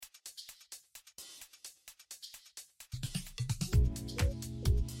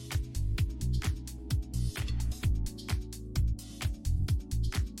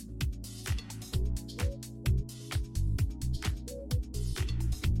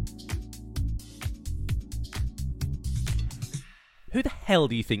Who the hell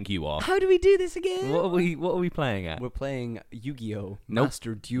do you think you are? How do we do this again? What are we playing at? We're playing Yu-Gi-Oh! Nope.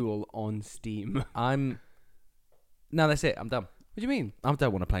 Master Duel on Steam. No, that's it. I'm done. What do you mean? I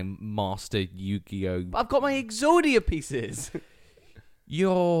don't want to play Master Yu-Gi-Oh! I've got my Exodia pieces.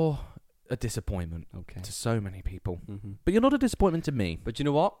 You're a disappointment Okay. to so many people. Mm-hmm. But you're not a disappointment to me. But you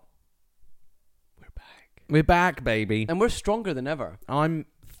know what? We're back. We're back, baby. And we're stronger than ever. I'm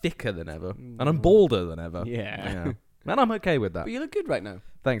thicker than ever. And I'm balder than ever. Yeah. And I'm okay with that. But you look good right now.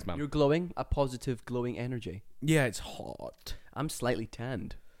 Thanks, man. You're glowing, a positive, glowing energy. Yeah, it's hot. I'm slightly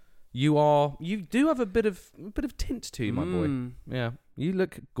tanned. You do have a bit of tint to you, my boy. Mm. Yeah. You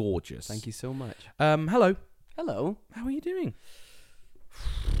look gorgeous. Thank you so much. Hello. Hello. How are you doing?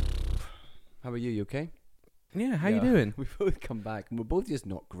 How are you? You okay? Yeah, how you doing? We've both come back, and we're both just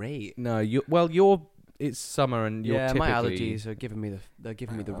not great. No, it's summer and you're typically... my allergies are giving me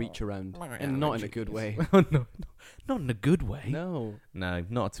the reach around, and not in a good way. No, not in a good way. No,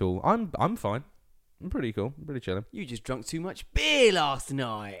 not at all. I'm fine. I'm pretty cool. I'm pretty chilling. you just drunk too much beer last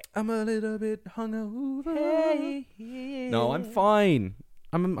night. I'm a little bit hungover. Hey. No, I'm fine.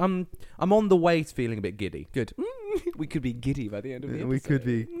 I'm on the way to feeling a bit giddy. Good. We could be giddy by the end of the episode. We could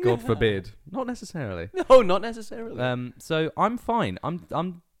be, God forbid. Not necessarily. No, not necessarily. So I'm fine. I'm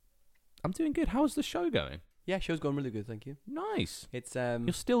doing good. How's the show going? Yeah, show's going really good, thank you. Nice. It's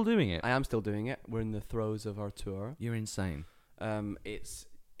You're still doing it. I am still doing it. We're in the throes of our tour. You're insane. It's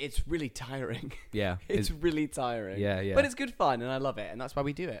really tiring. Yeah. It's really tiring. Yeah. But it's good fun, and I love it, and that's why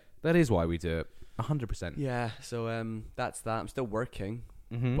we do it. That is why we do it. 100%. Yeah. So that's that. I'm still working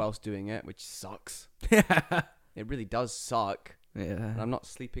whilst doing it, which sucks. Yeah. It really does suck. Yeah. And I'm not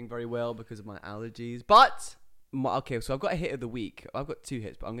sleeping very well because of my allergies. But okay, so I've got a hit of the week. I've got 2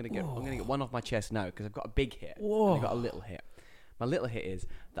 hits, but I'm gonna get one off my chest now because I've got a big hit. Whoa. And I've got a little hit. My little hit is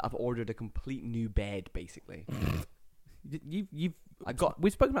that I've ordered a complete new bed, basically. We've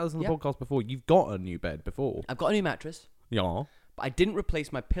spoken about this on the podcast before. You've got a new bed before. I've got a new mattress. Yeah. But I didn't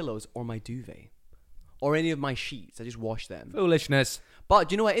replace my pillows or my duvet. Or any of my sheets. I just washed them. Foolishness. But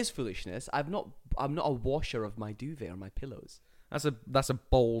do you know what is foolishness? I'm not a washer of my duvet or my pillows. That's a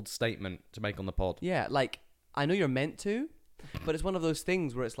bold statement to make on the pod. Yeah, like, I know you're meant to, but it's one of those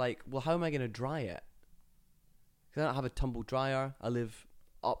things where it's like, well, how am I going to dry it? Because I don't have a tumble dryer. I live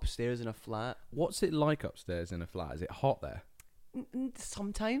upstairs in a flat. What's it like upstairs in a flat? Is it hot there?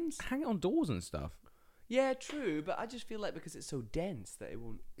 Sometimes. Hang it on doors and stuff. Yeah, true, but I just feel like because it's so dense that it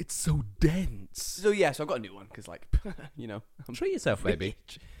won't... It's so dense. So yeah, so I've got a new one, because like, you know. Treat yourself, baby.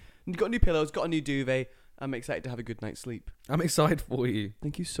 Got new pillows, got a new duvet. I'm excited to have a good night's sleep. I'm excited for you.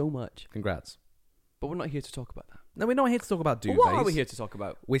 Thank you so much. Congrats. But we're not here to talk about that. No, we're not here to talk about duvets. Well, what are we here to talk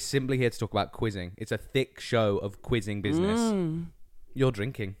about? We're simply here to talk about quizzing. It's a thick show of quizzing business. You're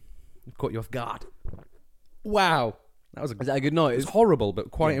drinking. I've caught you off guard. Wow. Is that a good noise? It's horrible,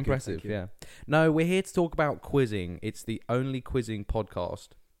 but quite Yeah, impressive. good, Yeah. No, we're here to talk about quizzing. It's the only quizzing podcast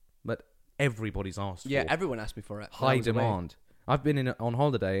that everybody's asked for. Yeah, everyone asked me for it. High demand. I've been on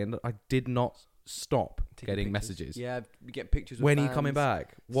holiday and I did not stop getting pictures. messages. Yeah, we get pictures of When are you fans, coming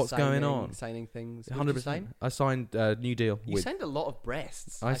back? What's going on? Signing things. 100%. I signed a new deal. You signed a lot of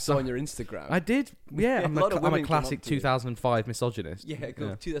breasts. I I saw on your Instagram. I did. Yeah, I'm A lot of I'm a women came classic up to you. 2005 misogynist. Yeah,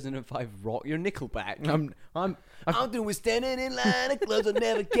 go 2005 rock. You're Nickelback. I'm doing standing in line of clubs I'll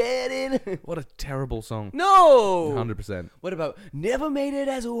never get in. What a terrible song. No! 100%. What about Never Made It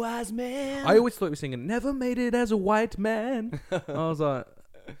as a Wise Man? I always thought you were singing "Never Made It as a White Man." I was like,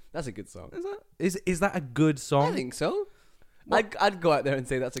 That's a good song. is that a good song? I think so. I'd go out there and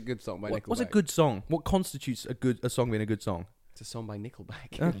say that's a good song by Nickelback. What's a good song? What constitutes a song being a good song? It's a song by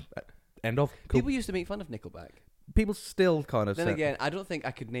Nickelback. End of. Cool. People used to make fun of Nickelback. People still kind of Then say... again, I don't think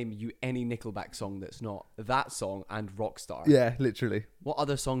I could name you any Nickelback song that's not that song and Rockstar. Yeah, literally. What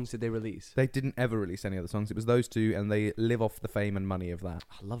other songs did they release? They didn't ever release any other songs. It was those two, and they live off the fame and money of that.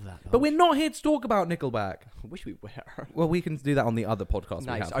 I love that. But we're not here to talk about Nickelback. I wish we were. Well, we can do that on the other podcast.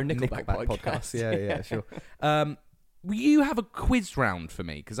 Nice, we have. our Nickelback podcast. Yeah, sure. You have a quiz round for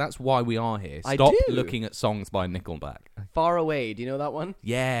me, because that's why we are here. I Stop do. looking at songs by Nickelback. Far Away. Do you know that one?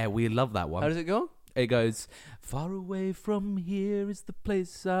 Yeah, we love that one. How does it go? It goes, far away from here is the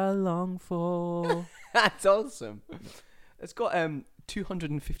place I long for. That's awesome. It's got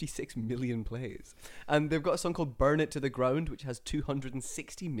 256 million plays. And they've got a song called Burn It to the Ground, which has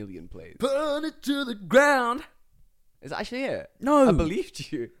 260 million plays. Burn it to the ground. Is that actually it? No. I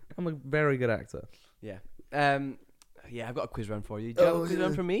believed you. I'm a very good actor. Yeah. Yeah, I've got a quiz round for you. Do you have a quiz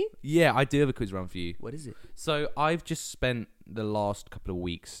round for me? Yeah, I do have a quiz round for you. What is it? So I've just spent the last couple of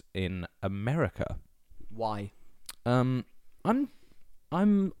weeks in America. Why? I'm You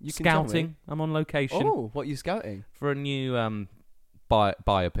can tell me. scouting. I'm on location Oh, what are you scouting? for a new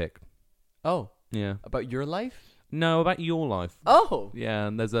biopic. Oh, Yeah. about your life? No, about your life. Oh, Yeah,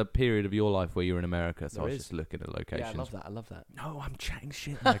 and there's a period of your life where you're in America, so There I was is. just looking at locations. yeah, I love that. No, I'm chatting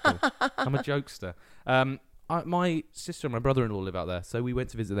shit, Michael. I'm a jokester. My sister and my brother-in-law live out there, so we went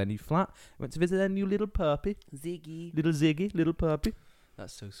to visit their new flat. Went to visit their new little puppy. Little Ziggy, little puppy.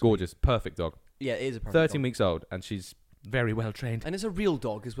 That's so sweet. Gorgeous, perfect dog. Yeah, it is a perfect 13 dog. weeks old, and she's very well trained. And it's a real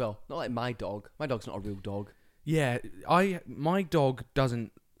dog as well. Not like my dog. My dog's not a real dog. Yeah, my dog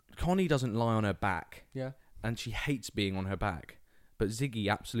doesn't... Connie doesn't lie on her back, Yeah. and she hates being on her back. But Ziggy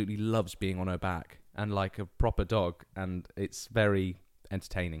absolutely loves being on her back, and like a proper dog, and it's very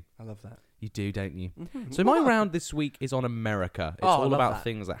entertaining. I love that. You do, don't you? Mm-hmm. So my round this week is on America. It's Oh, I all love about that.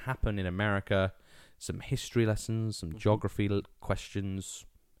 things that happen in America, some history lessons, some geography questions,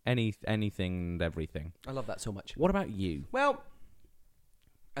 anything and everything. I love that so much. What about you? Well,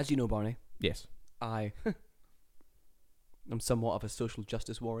 as you know, Barney, Yes. I am somewhat of a social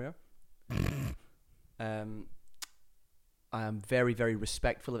justice warrior. I am very, very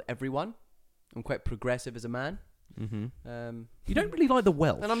respectful of everyone. I'm quite progressive as a man. Mm-hmm. You don't really like the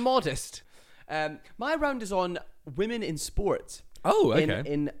Welsh. And I'm modest. My round is on women in sport. Oh, okay.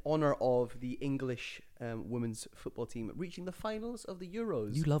 In honour of the English women's football team reaching the finals of the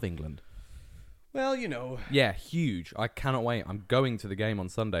Euros. You love England. Well, you know. Yeah, huge. I cannot wait. I'm going to the game on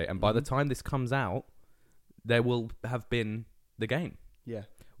Sunday, and by the time this comes out, there will have been the game. Yeah.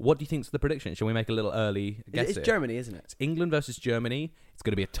 What do you think's the prediction? Shall we make a little early guess? It's here? Germany, isn't it? It's England versus Germany. It's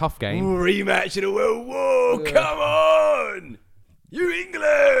going to be a tough game. Rematch in a World War. Yeah. Come on! You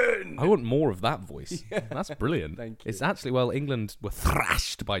England! I want more of that voice. That's brilliant. Thank you. It's actually, well, England were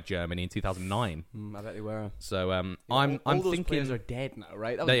thrashed by Germany in 2009. I bet they were. So I'm all those thinking players are dead now,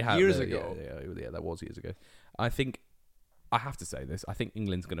 right? That was they have years yeah, ago. Yeah, that was years ago. I think I have to say this. I think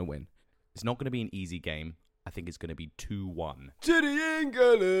England's going to win. It's not going to be an easy game. I think it's going to be 2-1. To the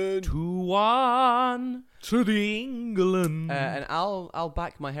England. 2-1 to the England. And I'll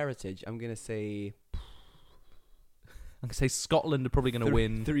back my heritage. I'm gonna say I'm going to say Scotland are probably going to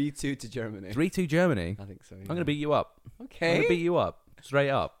win 3-2 to Germany. 3-2 Germany. I think so. Yeah. I'm going to beat you up. Okay. I'm going to beat you up. Straight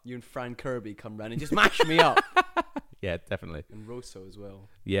up. You and Fran Kirby come round and just mash me up. Yeah, definitely. And Rosso as well.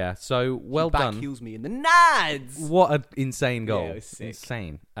 Yeah, so well He back done. heels me in the nads. What an insane goal. Yeah, it was sick.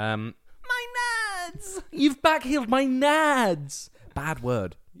 Insane. My nads. You've backheeled my nads. Bad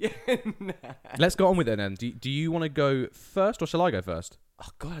word. Yeah. Let's go on with it then. Do you want to go first or shall I go first? Oh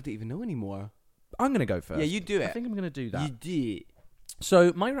God, I don't even know anymore. I'm going to go first. Yeah, you do it. I think I'm going to do that. You did.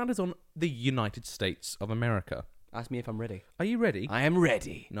 So my round is on the United States of America. Ask me if I'm ready. Are you ready? I am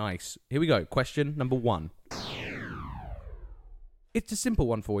ready. Nice. Here we go. Question number 1. It's a simple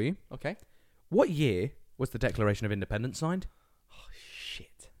one for you. Okay. What year was the Declaration of Independence signed? Oh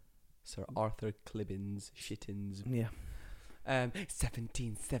shit. Sir Arthur Clibbins Shittins. Yeah.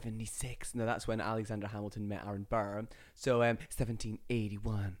 1776. No, that's when Alexander Hamilton met Aaron Burr. So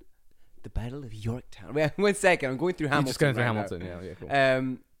 1781. The Battle of Yorktown. Wait, 1 second. I'm going through Hamilton. You're just going through right Hamilton. now. Yeah, cool.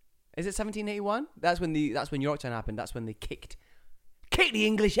 Is it 1781? That's when Yorktown happened. That's when they kicked the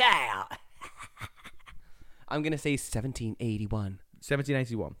English out. I'm gonna say 1781.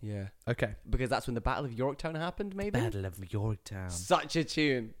 1781. Yeah, Okay. because that's when the Battle of Yorktown happened. Maybe. Battle of Yorktown. Such a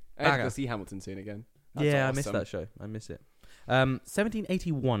tune. I have to Banger. go see Hamilton soon again. That's Yeah, I awesome. missed that show. I miss it.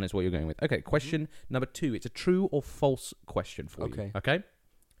 1781 is what you're going with. Okay, question number 2. It's a true or false question for you. Okay. Okay?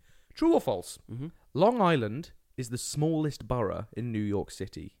 True or false? Mm-hmm. Long Island is the smallest borough in New York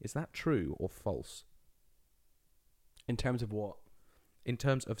City. Is that true or false? In terms of what? In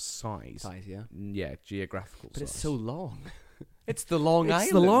terms of size. Size, yeah. Yeah, geographical But size. it's so long. It's the Long Island.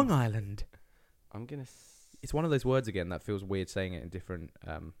 It's the Long Island. I'm gonna. It's one of those words again that feels weird saying it in a different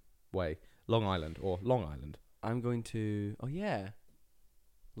way. Long Island or Long Island. I'm going to. Oh yeah.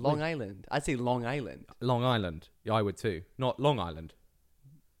 Long Island. I'd say Long Island. Long Island. Yeah, I would too. Not Long Island.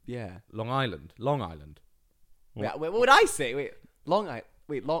 Yeah. Long Island. Long Island. Wait, what would I say? Wait, Long Island.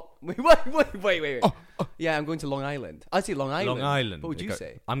 Wait, wait. Yeah, I'm going to Long Island. I'd say Long Island. Long Island. What would you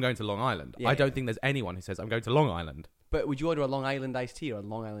say? I'm going to Long Island. Yeah. I don't think there's anyone who says I'm going to Long Island. But would you order a Long Island iced tea or a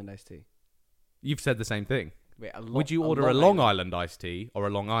Long Island iced tea? You've said the same thing. Wait, Would you order a Long Island iced tea or a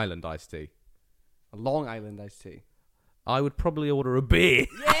Long Island iced tea? A Long Island iced tea. I would probably order a beer.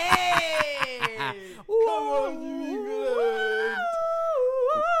 Yay! Come on, England!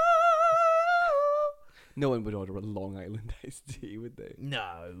 No one would order a Long Island iced tea, would they?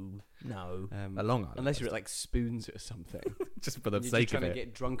 No. A Long Island. Unless you're at like Spoons or something. just for the You're sake just of trying it. to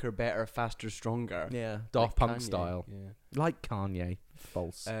get drunker, better, faster, stronger. Yeah, Like Daft Punk Kanye. style. Yeah. Like Kanye.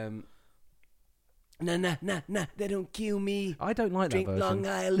 False. Nah, they don't kill me. I don't like Drink that version. Long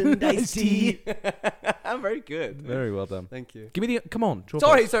Island iced tea. I'm very good. Very well done. Thank you. Give me the. Come on. True or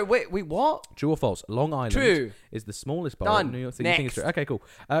Sorry, false? wait, what? True or false? Long Island True. is the smallest borough Done. in New York City. You think it's Next. true? Okay, cool.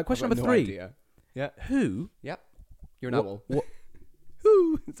 Question I've got number no 3. idea. Yeah. Who? Yep. You're an What- owl. what-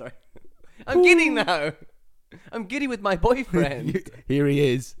 Who? Sorry. I'm giddy now. I'm giddy with my boyfriend. Here he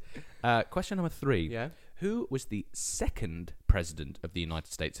is. Question number 3. Yeah. Who was the second president of the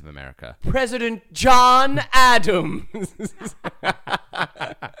United States of America? President John Adams.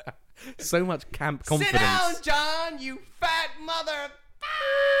 So much camp confidence. Sit down, John, you fat mother.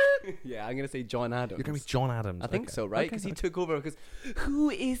 Yeah, I'm going to say John Adams. You're going to be John Adams. I think Okay. so, right? Okay, Because he okay. took over. Because who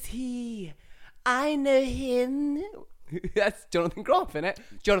is he? I know him. That's Jonathan Groff, isn't it?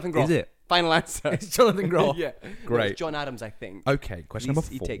 Jonathan Groff. Is it? Final answer. It's Jonathan Groff. Yeah. Great. No, it's John Adams, I think. Okay, question number 4.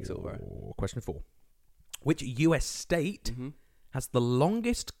 He takes over. Question 4. Which U.S. state has the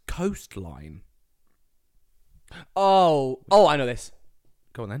longest coastline? Oh, I know this.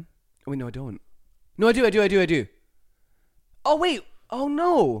 Go on then. Wait, no, I don't. No, I do. Oh, wait. Oh,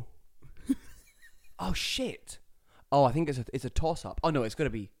 no. Oh, shit. Oh, I think it's a toss-up. Oh, no, it's got to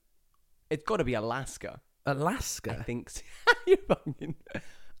be Alaska. Alaska? I think so. You're fucking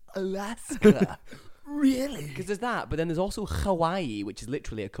Alaska. Really? Because there's that, but then there's also Hawaii, which is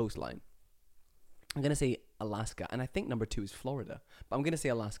literally a coastline. I'm going to say Alaska, and I think number 2 is Florida, but I'm going to say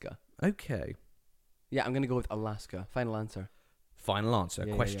Alaska. Okay. Yeah, I'm going to go with Alaska. Final answer. Final answer.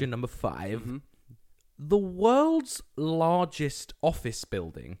 Yeah, Question yeah. number 5. Mhm. The world's largest office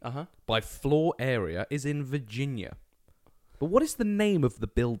building Uh-huh. by floor area is in Virginia. But what is the name of the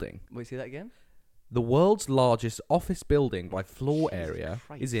building? Wait, say that again? The world's largest office building by floor Jesus area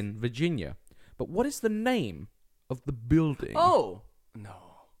Christ. is in Virginia. But what is the name of the building? Oh! No.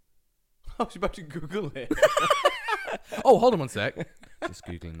 I was about to Google it. Oh, hold on one sec. Just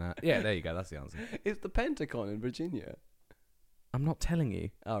Googling that. Yeah, there you go. That's the answer. It's the Pentagon in Virginia. I'm not telling you.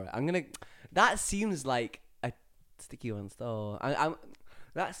 All right, I'm gonna. That seems like a sticky one. So I'm.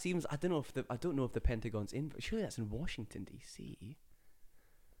 That seems. I don't know if the Pentagon's in. Surely that's in Washington D.C.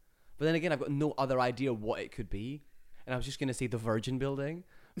 But then again, I've got no other idea what it could be, and I was just gonna say the Virgin Building,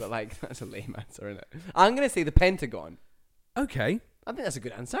 but like that's a lame answer, isn't it? I'm gonna say the Pentagon. Okay. I think that's a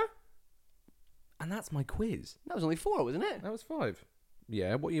good answer. And that's my quiz. That was only 4, wasn't it? That was 5.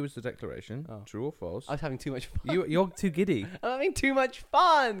 Yeah, what year was the declaration? Oh. True or false? I was having too much fun. You're too giddy. I'm having too much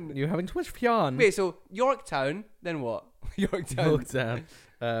fun. You're having too much fun. Wait, so Yorktown, then what? Yorktown. Yorktown.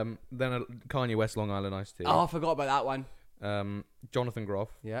 Then Kanye West, Long Island Iced Tea. Oh, I forgot about that one. Jonathan Groff,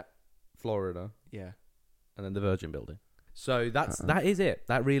 Yeah. Florida, Yeah. and then the Virgin Building. So that is it.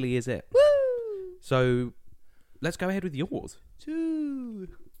 That really is it. Woo! So let's go ahead with yours. 2.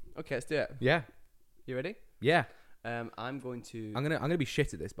 Okay, let's do it. Yeah. You ready? Yeah. I'm going to. I'm gonna be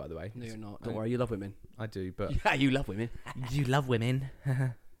shit at this, by the way. No, you're not. Don't worry. You love women. I do, but Yeah, you love women. you love women.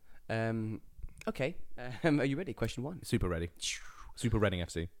 Okay. Are you ready? Question 1. Super ready. Super Reading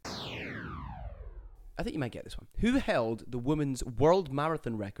FC. I think you might get this one. Who held the women's world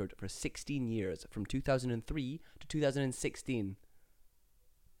marathon record for 16 years from 2003 to 2016?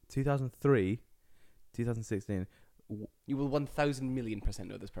 2003, 2016. You will 1,000,000,000%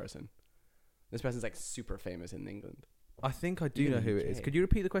 know this person. This person's like super famous in England. I think I do Even know in who the it is. UK. Could you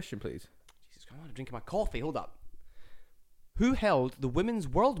repeat the question, please? Jesus Christ, I'm drinking my coffee. Hold up. Who held the women's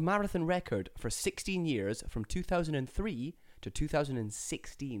world marathon record for 16 years from 2003 to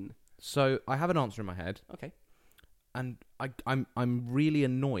 2016? So I have an answer in my head, Okay. and I'm really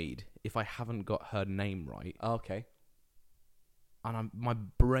annoyed if I haven't got her name right, Okay. and my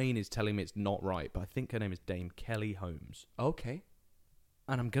brain is telling me it's not right, but I think her name is Dame Kelly Holmes, Okay.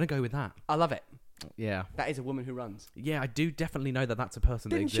 and I'm gonna go with that. I love it. Yeah, That is a woman who runs. yeah, I do definitely know that that's a person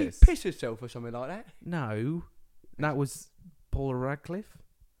Didn't that she exists. piss herself or something like that? No, that was Paula Radcliffe.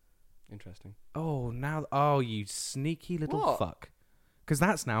 Interesting. Oh, you sneaky little What? fuck, because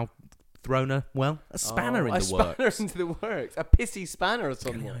that's now thrown a spanner in a the spanner works. into the works. A pissy spanner or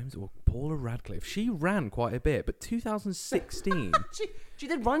Kelly something. Holmes or Paula Radcliffe. She ran quite a bit, but 2016. She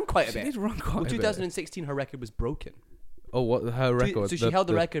did run quite a She bit. did run quite Well, a bit. 2016, her record was broken. Oh, what her record? So she held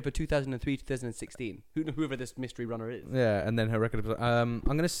the record for 2003, 2016. Whoever this mystery runner is. Yeah, and then her record. I'm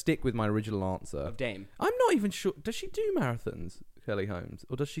going to stick with my original answer. Of Dame. I'm not even sure. Does she do marathons, Kelly Holmes,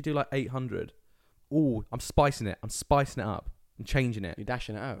 or does she do like 800? Oh, I'm spicing it. I'm spicing it up. I'm changing it. You're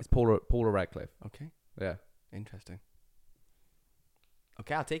dashing it out. It's Paula Radcliffe. Okay. Yeah. Interesting.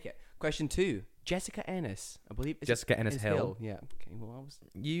 Okay, I'll take it. Question 2. Jessica Ennis. I believe. Jessica Ennis Hill. Yeah. Okay. Well,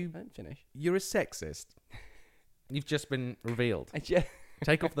 I didn't finish. You're a sexist. You've just been revealed. Yeah.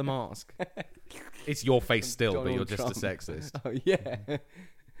 Take off the mask. It's your face still, but Donald you're just Trump. a sexist. Oh yeah.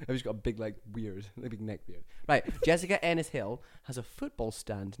 I've just got a big, beard. A big neck beard. Right. Jessica Ennis Hill has a football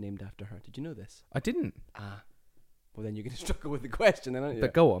stand named after her. Did you know this? I didn't. Ah. Well, then you're going to struggle with the question, then, aren't you?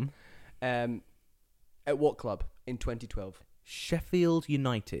 But go on. At what club in 2012? Sheffield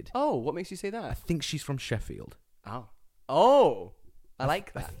United. Oh, what makes you say I that? think she's from Sheffield. Oh. I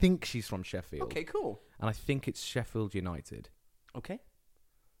like I that. think she's from Sheffield. Okay, cool. And I think it's Sheffield United. Okay.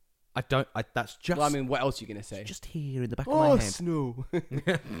 That's just... Well, I mean, what else are you going to say? It's just here in the back of my head. Snow.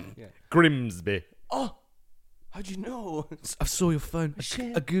 Grimsby. Oh, how'd you know? I saw your phone.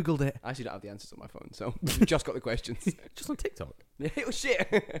 Shit. I Googled it. I actually don't have the answers on my phone, so we've just got the questions. Just on TikTok. Oh,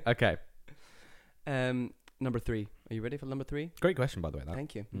 shit. Okay. Number 3. Are you ready for number 3? Great question, by the way. That.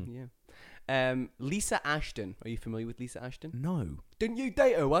 Thank you. Yeah. Lisa Ashton. Are you familiar with Lisa Ashton? No. Didn't you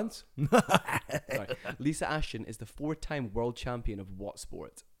date her once? Sorry. Lisa Ashton is the 4-time world champion of what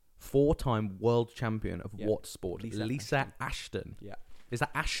sport? 4-time world champion of what sport? Lisa Ashton. Yeah. Is that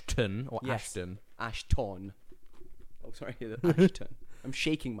Ashton or Yes. Ashton? Ashton. Oh, sorry. Ashton. I'm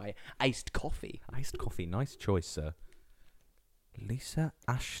shaking my iced coffee. Iced coffee. Nice choice, sir. Lisa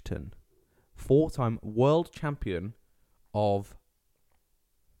Ashton. 4-time world champion of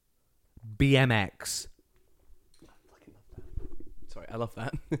BMX. Sorry, I love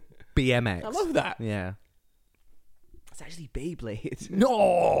that. BMX. I love that. Yeah. It's actually Beyblade.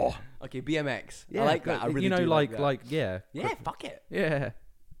 No. Okay, BMX. Yeah, I like that. I really you know, do like, that. yeah. Yeah, fuck it. Yeah.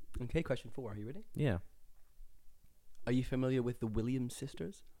 Okay, question 4. Are you ready? Yeah. Are you familiar with the Williams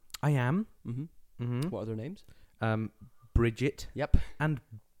sisters? I am. Mm-hmm. Mm-hmm. What are their names? Bridget Yep. and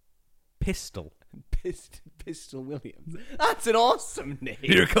Pistol. Pistol Williams. That's an awesome name.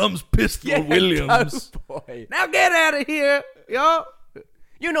 Here comes Pistol Williams. Boy. Now get out of here, yo.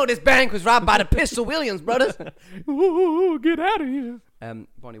 You know this bank was robbed by the Pistol Williams brothers. Ooh, get out of here.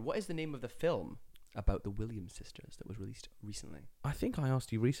 Bonnie, what is the name of the film about the Williams sisters that was released recently? I think I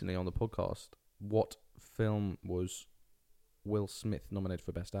asked you recently on the podcast what film was Will Smith nominated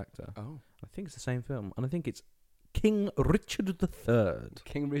for Best Actor. Oh. I think it's the same film, and I think it's King Richard III.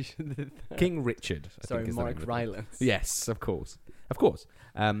 King Richard III. King Richard. I Sorry, think is the Mark name of it. Rylance. Yes, of course. Of course.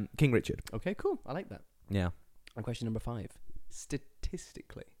 King Richard. Okay, cool. I like that. Yeah. And question number 5.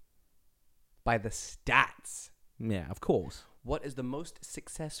 Statistically, by the stats, Yeah, of course. what is the most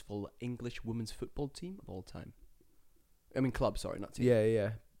successful English women's football team of all time? I mean club, sorry, not team.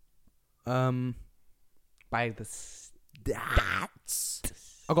 Yeah. By the stats.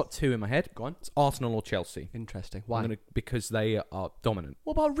 I got 2 in my head. Go on. It's Arsenal or Chelsea. Interesting. Why? Because they are dominant.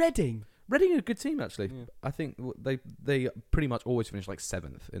 What about Reading? Reading are a good team, actually. Yeah. I think they pretty much always finish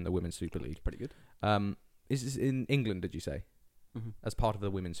 7th in the Women's Super League. Pretty good. Is this in England, did you say? Mm-hmm. As part of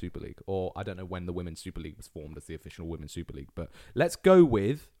the Women's Super League? Or I don't know when the Women's Super League was formed as the official Women's Super League. But let's go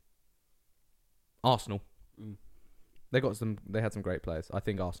with Arsenal. Mm. They had some great players. I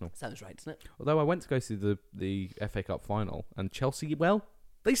think Arsenal. Sounds right, doesn't it? Although I went to go see the FA Cup final, and Chelsea, well,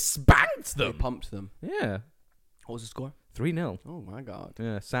 they spanked They them. pumped them. Yeah. What was the score? 3-0. Oh my god.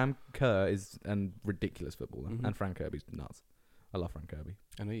 Yeah, Sam Kerr is a ridiculous footballer, Mhm. and Frank Kirby's nuts. I love Frank Kirby.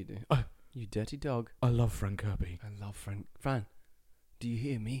 I know you do. You dirty dog. I love Frank Kirby. I love Fran. Fran, do you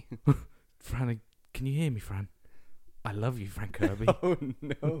hear me? Fran, can you hear me, Fran? I love you, Frank Kirby. Oh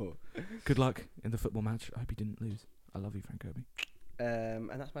no. Good luck in the football match. I hope you didn't lose. I love you, Frank Kirby. And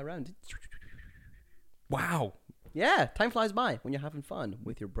that's my round. Wow. Yeah, time flies by when you're having fun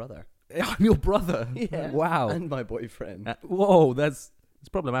with your brother. I'm your brother. Yeah. Wow. And my boyfriend. Whoa, it's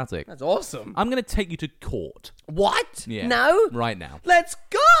problematic. That's awesome. I'm going to take you to court. What? Yeah. No? Right now. Let's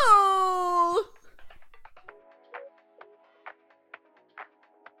go!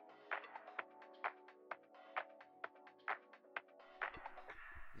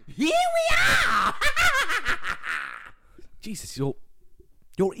 Here we are! Jesus, you're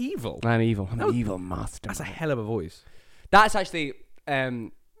evil. I'm evil. I'm an evil master. That's a hell of a voice. That's actually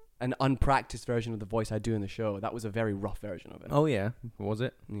an unpracticed version of the voice I do in the show. That was a very rough version of it. Oh, yeah. Was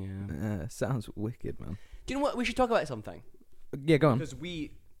it? Yeah. Sounds wicked, man. Do you know what? We should talk about something. Yeah, go on. Because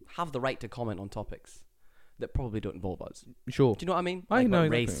we have the right to comment on topics that probably don't involve us. Sure. Do you know what I mean? I know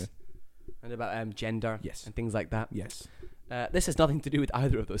about race exactly. and about gender Yes. and things like that. Yes. This has nothing to do with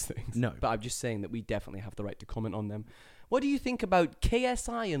either of those things. No. But I'm just saying that we definitely have the right to comment on them. What do you think about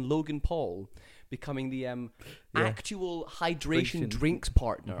KSI and Logan Paul becoming the actual hydration drinks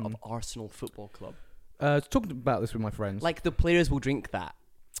partner of Arsenal Football Club? Talking about this with my friends. Like the players will drink that.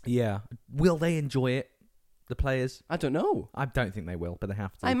 Yeah. Will they enjoy it? The players? I don't know. I don't think they will, but they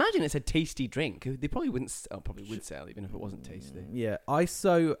have to. I imagine it's a tasty drink. They probably wouldn't. Probably would sell even if it wasn't tasty. Yeah.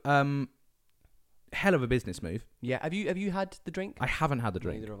 hell of a business move. Yeah. Have you had the drink? I haven't had the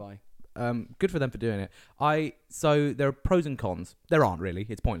drink. Neither have I. Good for them for doing it. So there are pros and cons. There aren't really.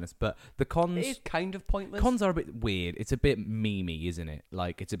 It's pointless. But the cons... It is kind of pointless. Cons are a bit weird. It's a bit memey, isn't it?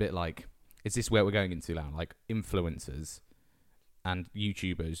 Like, it's a bit like... Is this where we're going into now? Like, influencers and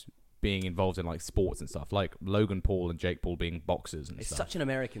YouTubers being involved in, like, sports and stuff. Like, Logan Paul and Jake Paul being boxers and stuff. It's such an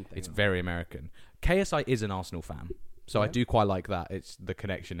American thing. It's very American. KSI is an Arsenal fan. So I do quite like that. It's the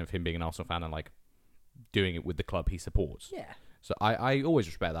connection of him being an Arsenal fan and, like, doing it with the club he supports. Yeah. So I always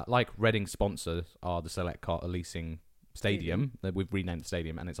respect that. Like, Reading sponsors are the Select Car Leasing Stadium. We've renamed the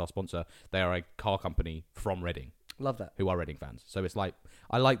stadium, and it's our sponsor. They are a car company from Reading. Love that. Who are Reading fans. So it's like,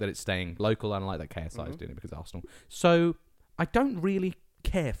 I like that it's staying local, and I like that KSI is doing it because of Arsenal. So I don't really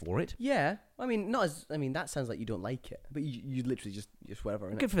care for it. Yeah. I mean, that sounds like you don't like it, but you literally just whatever.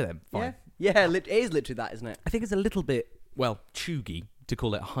 Good for them. Fine. Yeah. It is literally that, isn't it? I think it's a little bit, chuggy to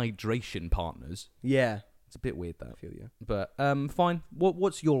call it hydration partners. Yeah. It's a bit weird, that. I feel you. But fine.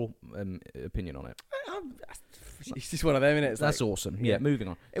 What's your opinion on it? It's just one of them, innit? That's awesome. Yeah, moving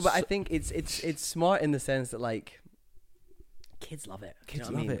on. But I think it's smart in the sense that, like, kids love it. Kids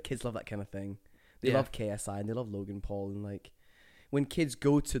love it. Kids love that kind of thing. They love KSI and they love Logan Paul, and, like, when kids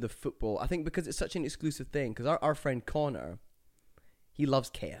go to the football, I think because it's such an exclusive thing, because our friend Connor, he loves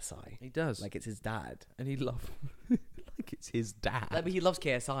KSI. He does. Like, it's his dad. And he loves... like, it's his dad. Like, but he loves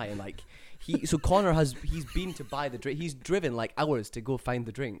KSI, and, like, so Connor he's been to buy the drink. He's driven, like, hours to go find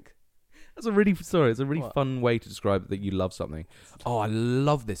the drink. It's a really fun way to describe that you love something. Oh, I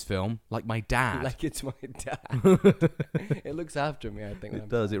love this film. Like my dad. Like it's my dad. It looks after me, I think. It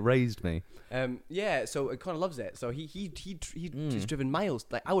does. It raised me. Yeah. So Connor loves it. So he's driven miles,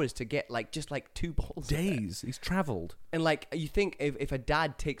 like hours, to get just 2 balls. Days. He's travelled. And like you think if a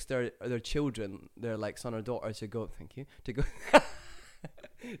dad takes their children, their like son or daughter, to go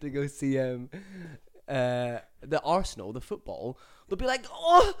to go see the Arsenal, the football, they'll be like,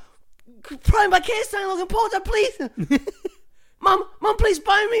 oh. Prime by KSI Logan Paul, please. Mum, please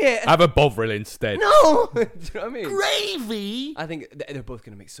buy me it. Have a Bovril instead. No. Do you know what I mean? Gravy. I think they're both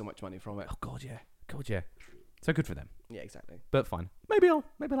going to make so much money from it. Oh, God, yeah. So good for them. Yeah, exactly. But fine. Maybe I'll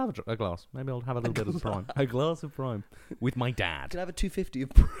have a glass. Maybe I'll have a little bit of Prime. A glass of Prime with my dad. Can I have a 250 of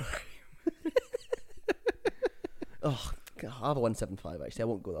Prime? Oh, God, I'll have a 175, actually. I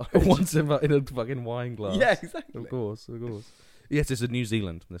won't go there. 175 in a fucking wine glass. Yeah, exactly. Of course. Yes, it's a New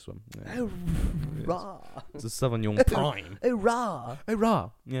Zealand, this one. Yeah. Oh, rah. It's a Sauvignon Prime. Oh, rah. Oh,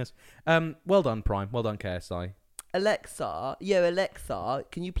 rah. Yes. Well done, Prime. Well done, KSI. Alexa,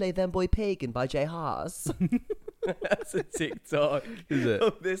 can you play Them Boy Pagan by Jay Haas? That's a TikTok. Is it?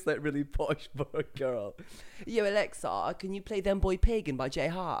 Of this like really posh boy girl. Yo, Alexa, can you play Them Boy Pagan by Jay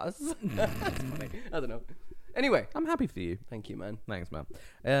Haas? That's funny. I don't know. Anyway. I'm happy for you. Thank you, man. Thanks,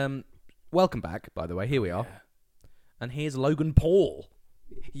 man. Welcome back, by the way. Here we are. And here's Logan Paul.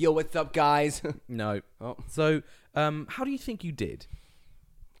 Yo, what's up, guys? No. Oh. So, how do you think you did?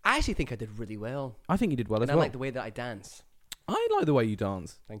 I actually think I did really well. I think you did well as well. well. I like the way that I dance. I like the way you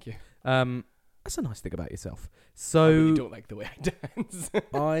dance. Thank you. That's a nice thing about yourself. So I really don't like the way I dance.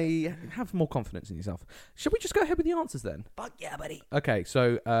 I have more confidence in yourself. Shall we just go ahead with the answers then? Fuck yeah, buddy. Okay,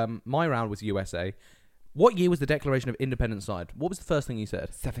 so my round was USA. What year was the Declaration of Independence signed? What was the first thing you said?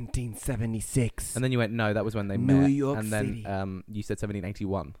 1776. And then you went, no, that was when they New met. York and City. then you said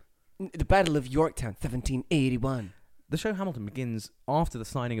 1781. The Battle of Yorktown, 1781. The show Hamilton begins after the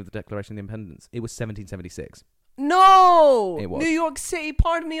signing of the Declaration of Independence. It was 1776. No! It was. New York City,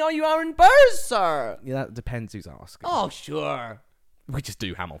 pardon me, are you Aaron Burr, sir? Yeah, that depends who's asking. Oh, sure. We just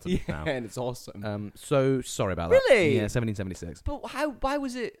do Hamilton now. And it's awesome. So, sorry about that. Really? Yeah, 1776. But why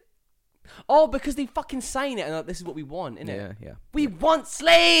was it... Oh, because they fucking sign it and like, this is what we want, innit? Yeah. We want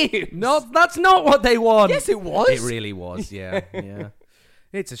slaves! No, that's not what they want. Yes, it was. It really was, yeah.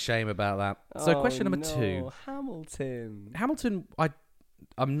 It's a shame about that. So question number 2. Hamilton,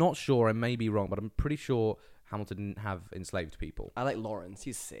 I'm not sure, I may be wrong, but I'm pretty sure Hamilton didn't have enslaved people. I like Lawrence,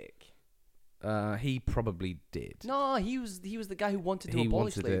 he's sick. He probably did. No, he was the guy who wanted to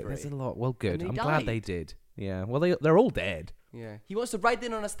abolish slavery. There's a lot. Well, good. I'm died. glad they did. Yeah. Well, they're all dead. Yeah. He wants to ride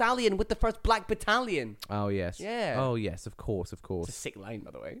in on a stallion with the 1st Black Battalion. Oh, yes. Yeah. Oh, yes, of course. It's a sick line,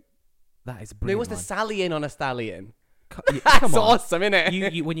 by the way. That is a No, he brilliant wants to sally in on a stallion. That's That's awesome, isn't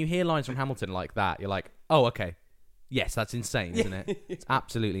it? You when you hear lines from Hamilton like that, you're like, oh, okay. Yes, that's insane, isn't it? It's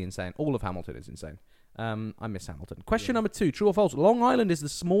absolutely insane. All of Hamilton is insane. I miss Hamilton. Question number 2, true or false? Long Island is the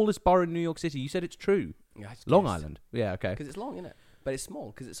smallest borough in New York City. You said it's true. Yeah, Long Island. Yeah, okay. Because it's long, isn't it? But it's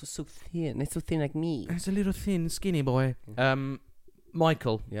small because it's so thin. It's so thin like me. It's a little thin, skinny boy.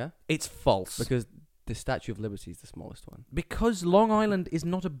 Michael. Yeah? It's false. Because the Statue of Liberty is the smallest one. Because Long Island is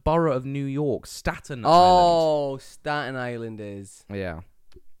not a borough of New York. Staten Island. Oh, Staten Island is. Yeah.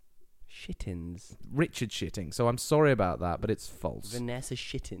 Shittins. Richard Shitting. So I'm sorry about that, but it's false. Vanessa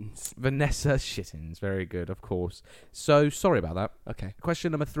Shittins. Vanessa Shittins. Very good, of course. So sorry about that. Okay.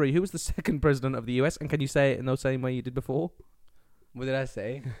 Question number 3. Who was the second president of the US? And can you say it in the same way you did before? What did I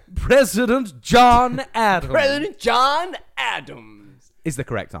say? President John Adams. President John Adams Is the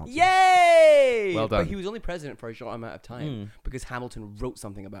correct answer. Yay! Well done. But he was only president for a short amount of time because Hamilton wrote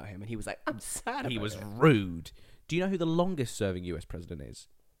something about him, and he was like, "I'm sad." He about was it." rude. Do you know who the longest serving US president is?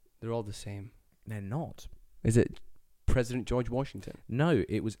 They're all the same. They're not. Is it President George Washington? No,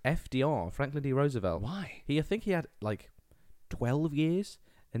 it was FDR, Franklin D. Roosevelt. Why? I think he had like 12 years,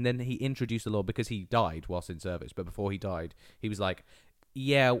 and then he introduced the law because he died whilst in service. But before he died, he was like,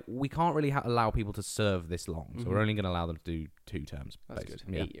 yeah, we can't really allow people to serve this long, so we're only going to allow them to do 2 terms. That's good.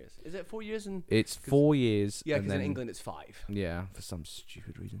 Yeah. 8 years. Is it 4 years? It's 4 years. Yeah, and because in then- England it's 5. Yeah, for some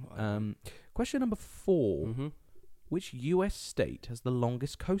stupid reason. Well, Question number 4. Mm-hmm. Which US state has the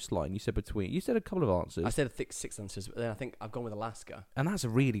longest coastline? You said between. You said a couple of answers. I said 6 answers, but then I think I've gone with Alaska. And that's a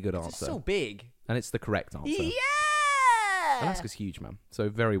really good It's answer. so big. And it's the correct answer. Yeah! Alaska's huge, man. So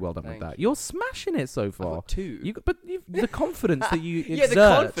very well done Thank with that. You're smashing it so I've far. got 2. The confidence that you Yeah, the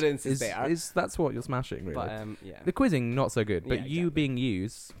exert confidence is there. That's what you're smashing, really. But, yeah. The quizzing, not so good. But Yeah, you exactly. being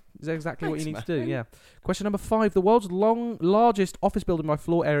used is exactly what you need Thanks, to do. man. Yeah. Question number 5. The world's largest office building by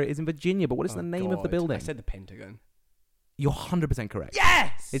floor area is in Virginia, but what is Oh, the name of the God. building? I said the Pentagon. You're 100% correct.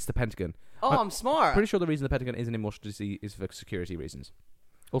 Yes! It's the Pentagon. Oh, I'm smart. Pretty sure the reason the Pentagon isn't in Washington DC is for security reasons.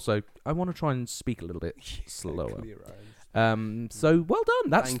 Also, I want to try and speak a little bit slower. Clear eyes. So well done.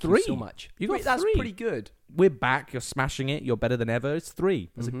 That's Thank 3. you so much. You got That's 3. pretty good. We're back. You're smashing it. You're better than ever. It's 3.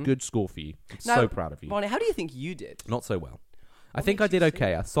 That's a Mhm. good score for you. I'm Now, so proud of you. Bonnie, how do you think you did? Not so well. I What think I makes you did say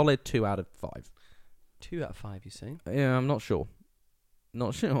okay. A solid 2 out of 5. 2 out of 5, you say? Yeah, I'm not sure.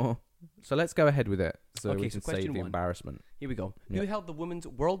 Not sure. So let's go ahead with it, so Okay, we so can save question the 1. embarrassment. Here we go. Yep. Who held the women's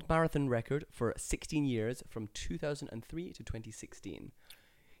world marathon record for 16 years from 2003 to 2016?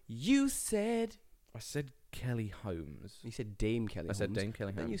 You said... I said Kelly Holmes. You said Dame Kelly I said Holmes. Dame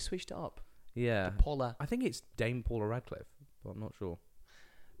Kelly Then you Holmes. switched it up. Yeah. To Paula. I think it's Dame Paula Radcliffe, but I'm not sure.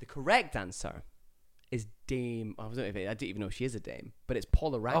 The correct answer is Dame... I didn't even know she is a dame, but it's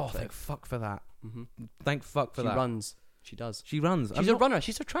Paula Oh, Radcliffe. thank fuck for that. Mhm. Thank fuck for She that. runs. She does. She runs. She's I'm a not- runner.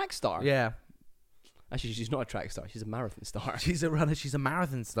 She's a track star. Yeah. Actually, she's not a track star. She's a marathon star. She's a runner. She's a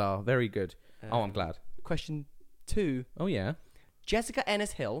marathon star. Very good. Oh, I'm glad. Question 2. Oh, yeah. Jessica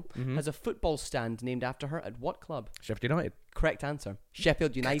Ennis Hill Mhm. has a football stand named after her at what club? Sheffield United. Correct answer.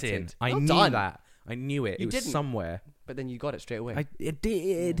 Sheffield Get in. United. I Well knew done. that. I knew it. You It was didn't. somewhere. But then you got it straight away. It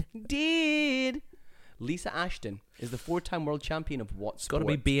did. Did. Lisa Ashton is the 4-time world champion of what It's got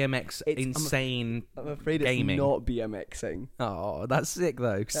sport? to be BMX It's- insane. I'm afraid gaming. it's not BMXing. Oh, that's sick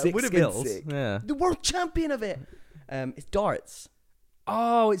though. Sick would have been skills. sick. Yeah. The world champion of it. It's darts.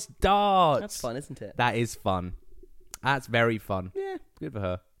 Oh, it's darts. That's fun, isn't it? That is fun. That's very fun. Yeah. Good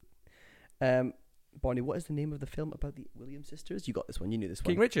for her. Bonnie, what is the name of the film about the Williams sisters? You got this one. You knew this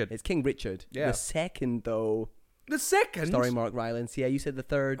King one. Richard. It's King Richard. Yeah. The second, though. The second. Starring Mark Rylance. Yeah, you said the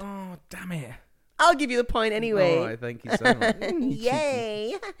third. Oh, damn it. I'll give you the point anyway. All right, thank you so much.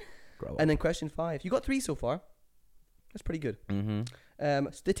 Yay. Grow up. And then question 5. You got 3 so far. That's pretty good. Mm-hmm.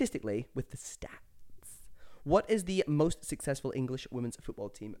 Statistically, with the stats, what is the most successful English women's football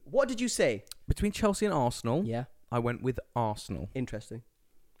team? What did you say? Between Chelsea and Arsenal, Yeah. I went with Arsenal. Interesting.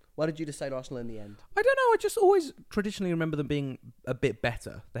 Why did you decide Arsenal in the end? I don't know. I just always traditionally remember them being a bit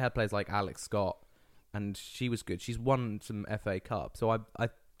better. They had players like Alex Scott, and she was good. She's won some FA Cup. So I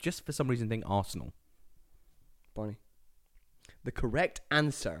just for some reason think Arsenal. Bonnie. The correct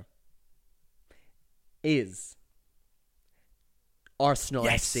answer is Arsenal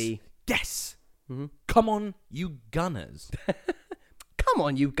FC. Yes. Mm-hmm. Come on, you Gunners. Come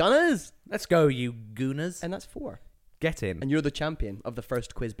on, you Gunners! Let's go, you Gooners. And that's 4. Get in. And you're the champion of the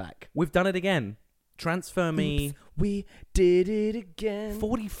first quiz back. We've done it again. Transfer me Oops, we did it again.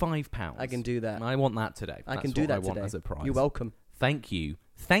 £45. I can do that. I want that today. I That's can do what that I want today. as a prize. You're welcome. Thank you.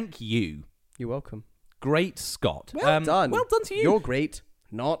 Thank you. You're welcome. Great Scott. Well done. Well done to you. You're great.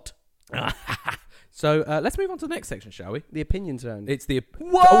 Not. So let's move on to the next section, shall we? The opinions round. It's the...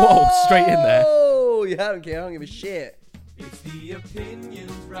 Whoa, straight in there. Oh, you don't care. I don't give a shit. It's the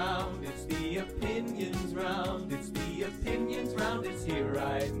opinions round. It's the opinions round. It's the opinions round. It's here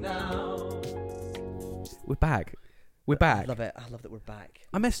right now. We're back. We're back. I love it. I love that we're back.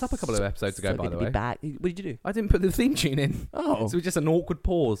 I messed up a couple of episodes ago, So by good the to be way. back. What did you do? I didn't put the theme tune in. Oh. So it was just an awkward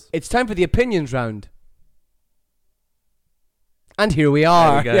pause. It's time for the opinions round. And here we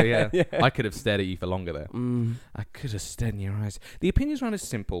are. There we go, yeah. I could have stared at you for longer there. Mm. I could have stared in your eyes. The opinions round is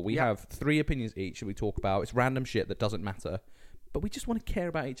simple. We Yeah. have 3 opinions each that we talk about. It's random shit that doesn't matter. but we just want to care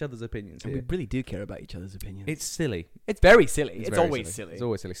about each other's opinions And here. we really do care about each other's opinions. It's silly. It's very silly. It's very always silly. It's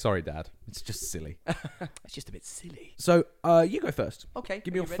always silly. Sorry, Dad. It's just silly. It's just a bit silly. So, you go first. Okay.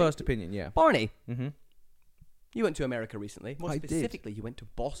 Give me your first opinion, yeah. Barney, Mm-hmm. you went to America recently. More I did. specifically, you went to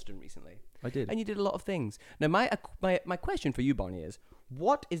Boston recently. I did. And you did a lot of things. Now, my question for you, Barney, is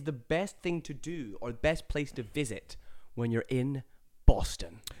what is the best thing to do or the best place to visit when you're in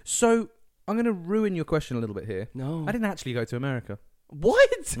Boston? So, I'm going to ruin your question a little bit here. No. I didn't actually go to America. What?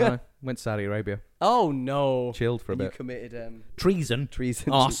 No, went to Saudi Arabia. Oh, no. Chilled for a You bit. committed Treason.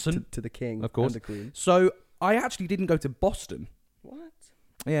 treason to the king Of course. and the queen. So, I actually didn't go to Boston. What?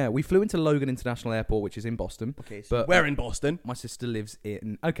 Yeah, we flew into Logan International Airport, which is in Boston. Okay, so But we're in Boston. my sister lives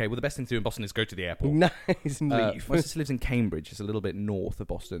in... Okay, well, the best thing to do in Boston is go to the airport. Nice and leave. My sister lives in Cambridge. It's a little bit north of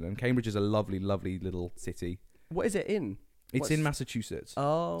Boston. And Cambridge is a lovely, lovely little city. What is it in? It's in Massachusetts.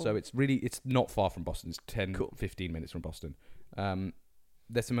 Oh. So it's not far from Boston. It's 10, 15 minutes from Boston.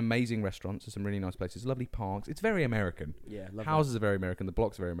 There's some amazing restaurants. There's some really nice places. Lovely parks. It's very American. Yeah, love Houses are very American. The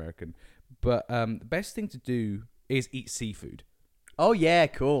blocks are very American. But the best thing to do is eat seafood. Oh, yeah,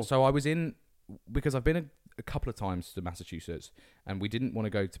 cool. So I was because I've been a couple of times to Massachusetts, and we didn't want to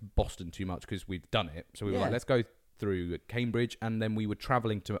go to Boston too much because we've done it. So we were like, let's go through Cambridge, and then we were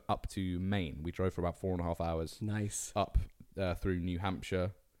traveling up to Maine. We drove for about 4.5 hours. Nice. Up through New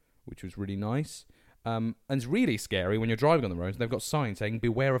Hampshire, which was really nice. And it's really scary when you're driving on the roads. They've got signs saying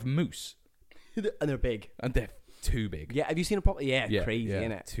 "Beware of moose," And they're big. and they're too big. Yeah, have you seen a proper? Yeah, crazy,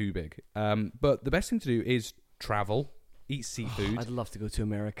 isn't it? Too big. But the best thing to do is travel, eat seafood. I'd love to go to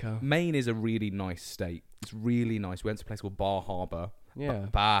America. Maine is a really nice state. It's really nice. We went to a place called Bar Harbor. Yeah.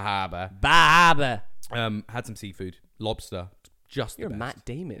 Bar Harbor. Baba. Had some seafood, lobster. Just You're the best. Matt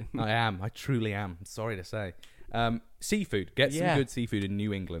Damon. I am. I truly am. I'm sorry to say. Seafood. Get some good seafood in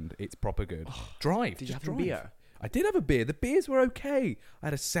New England. It's proper good. Drive. Did you Just have a drive. beer? I did have a beer. The beers were okay. I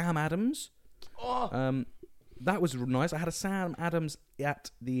had a Sam Adams. Oh. That was nice. I had a Sam Adams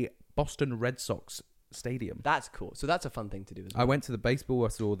at the Boston Red Sox Stadium. That's cool. So that's a fun thing to do as I well. went to the baseball. I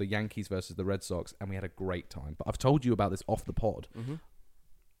saw the Yankees versus the Red Sox, and we had a great time. But I've told you about this off the pod. Mm-hmm.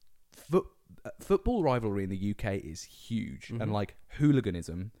 Football rivalry in the UK is huge, and like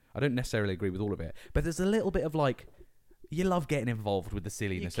hooliganism. I don't necessarily agree with all of it, but there's a little bit of like, you love getting involved with the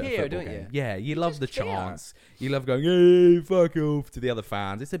silliness You of a care, football don't game. you? Yeah, you love Just the fair. chants. You love going, hey, fuck off to the other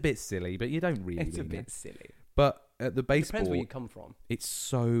fans. It's a bit silly, but you don't really It's a mean bit it. silly. But at the It depends baseball, where you come from. it's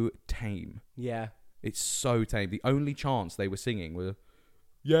so tame. Yeah. It's so tame. The only chants they were singing were,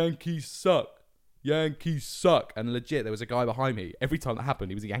 Yankees suck. Yankees suck. And legit, there was a guy behind me. Every time that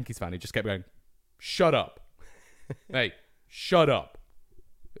happened, he was a Yankees fan. He just kept going, shut up. Hey, shut up.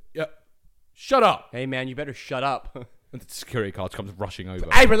 Yeah, shut up. Hey, man, you better shut up. And the security guard comes rushing over.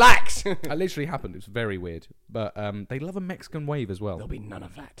 Hey, relax. That literally happened. It was very weird. But they love a Mexican wave as well. There'll be none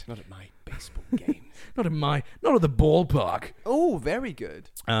of that. Not at my baseball games. Not at the ballpark. Oh, very good.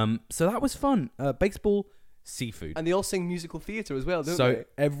 So that was fun. Baseball, seafood. And they all sing musical theatre as well, don't So they?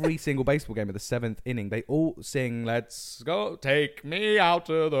 every single baseball game of the 7th inning, they all sing, let's go, take me out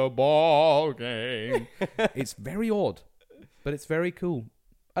to the ball game. It's very odd, but it's very cool.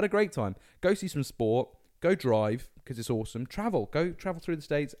 I had a great time. Go see some sport. Go drive, because it's awesome. Go travel through the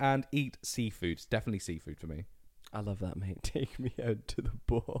States and eat seafood. It's definitely seafood for me. I love that, mate. Take me out to the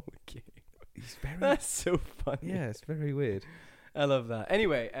ball game. It's very... That's so funny. Yeah, it's very weird. I love that.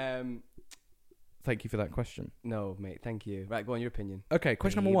 Anyway, Thank you for that question. no, mate, thank you. Right, go on, your opinion. Okay,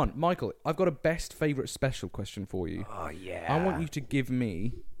 question number Babe. 1. Michael, I've got a best favourite special question for you. Oh, yeah. I want you to give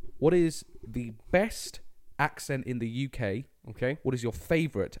me what is the best accent in the UK. Okay. What is your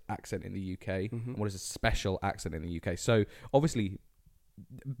favourite accent in the UK? And what is a special accent in the UK? So, obviously,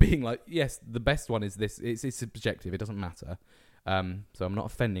 being like, yes, the best one is this. It's subjective. It doesn't matter. So I'm not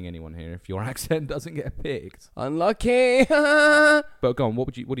offending anyone here if your accent doesn't get picked. Unlucky. But go on,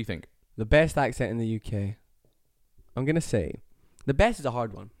 what do you think? The best accent in the UK. I'm going to say, the best is a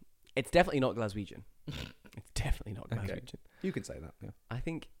hard one. It's definitely not Glaswegian. It's definitely not Glaswegian. Okay. You can say that, yeah. I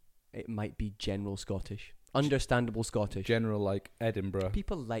think it might be general Scottish. Understandable Scottish. General, like, Edinburgh.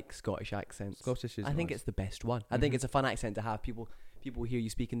 People like Scottish accents. Scottish is I think nice. it's the best one. I think it's a fun accent to have. People hear you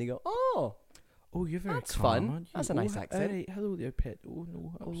speak and they go, oh, Oh, you're very That's calm, fun. aren't you? That's a nice Oh, accent. Hey, hello there, pet. Oh,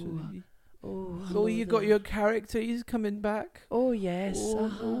 no, absolutely. oh, you got your character. He's coming back. Oh, yes.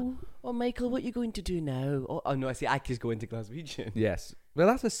 Oh, Oh, Michael, what are you going to do now? Oh, no, I see. I just go into Glaswegian. Yes. Well,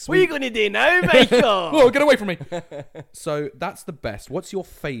 that's a What are you sweet... going to do now, Michael? Whoa, get away from me. So, that's the best. What's your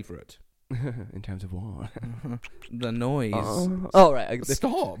favourite? In terms of what? The noise. Oh, right.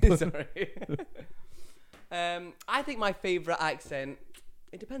 Stop. Sorry. I think my favourite accent,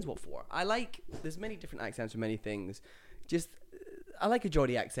 it depends what for. There's many different accents for many things. Just I like a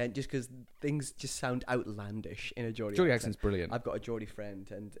Geordie accent just because things just sound outlandish in a Geordie Geordie accent. accent's brilliant. I've got a Geordie friend,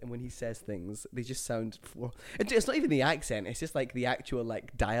 and when he says things, they just sound. It's not even the accent; it's just like the actual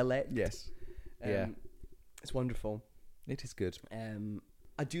like dialect. Yes. It's wonderful. It is good.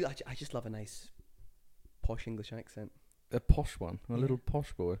 I just love a nice posh English accent. A posh one. A little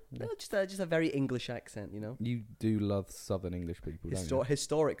posh boy. No, just a very English accent, you know. You do love Southern English people, don't you?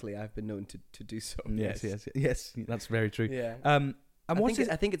 Historically, I've been known to do so. Yes. That's very true. Yeah. And I what's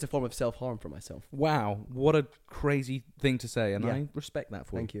think it's a form of self-harm for myself. Wow, what a crazy thing to say, and Yeah. I respect that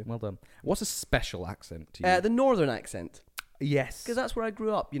for you. Thank you. Well done. What's a special accent to you? The northern accent, Yes. because that's where I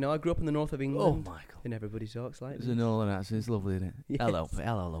grew up. You know, I grew up in the north of England. Michael. And everybody talks like It's this. a northern accent. It's lovely, isn't it? Yes.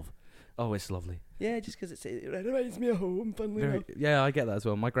 Hello, love. Oh, it's lovely. Yeah, just because it reminds me of home. Funnily enough. Yeah, I get that as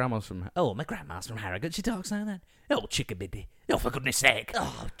well. My grandma's from Harrogate. She talks like that. Oh, chickabiddy. Oh, for goodness sake.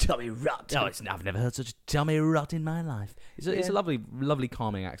 Oh, Tommy Rot. Oh, I've never heard such a tummy rot in my life. It's a lovely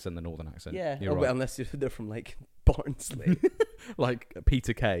calming accent, the northern accent. Yeah, You're right. well, unless they're from like Barnsley. Like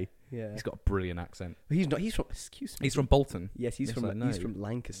Peter Kay. Yeah, He's got a brilliant accent. he's not. He's from. Excuse me. He's from Bolton. Yes, he's Yes, from. I know. He's from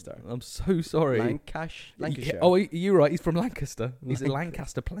Lancaster. I'm so sorry. Lancashire. Oh, you're right. He's from Lancaster. He's a Lancaster.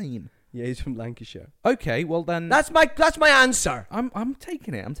 Lancaster Plain. Yeah, he's from Lancashire. Okay, well then. That's my answer. I'm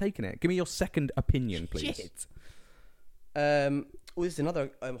taking it. Give me your second opinion, please. Shit. This is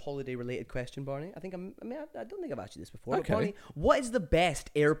another holiday-related question, Barney. I don't think I've asked you this before. Okay. But Barney, what is the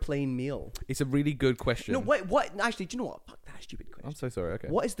best airplane meal? It's a really good question. No, what? Actually, do you know what? Fuck that stupid question. I'm so sorry. Okay.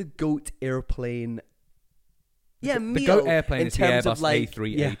 What is the GOAT airplane? Yeah, The meal GOAT airplane in is the terms Airbus of like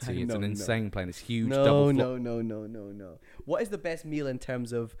A380. Yeah, It's no, an no. insane plane. It's huge. No, double no. What is the best meal in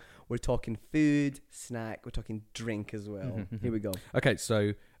terms of we're talking food, snack, we're talking drink as well. Here we go. Okay,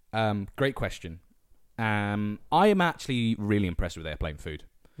 so great question. I am actually really impressed with airplane food.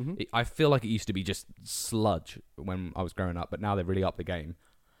 I feel like it used to be just sludge when I was growing up, but now they've really upped the game.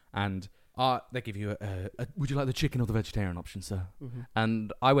 And they give you would you like the chicken or the vegetarian option, sir?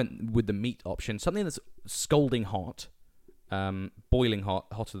 And I went with the meat option, something that's scalding hot, boiling hot,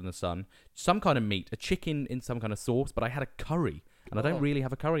 hotter than the sun, some kind of meat, a chicken in some kind of sauce, but I had a curry. And I don't really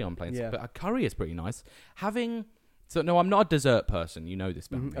have a curry on planes, Yeah. but a curry is pretty nice. No, I'm not a dessert person. You know this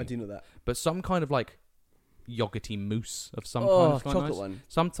about me. I do know that. But some kind of like yogurty mousse of some kind is quite chocolate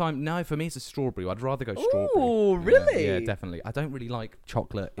nice. one. No, for me it's a strawberry. I'd rather go strawberry. Oh, Yeah, really? Yeah, definitely. I don't really like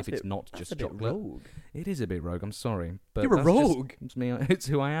chocolate if it's not just That's a bit chocolate. rogue. It is a bit rogue. I'm sorry, but You're a that's just- rogue. It's me. It's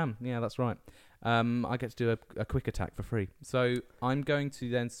who I am. Yeah, that's right. I get to do a quick attack for free. So I'm going to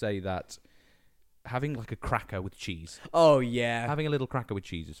then say that having like a cracker with cheese. Oh yeah. Having a little cracker with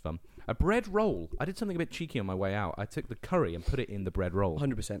cheese is fun. A bread roll. I did something a bit cheeky on my way out. I took the curry and put it in the bread roll.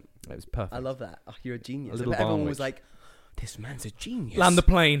 100%. It was perfect. I love that. Oh, you're a genius. A little Everyone barn was witch. like, "This man's a genius." Land the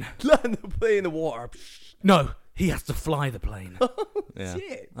plane. Land the plane in the water. No, he has to fly the plane. Yeah.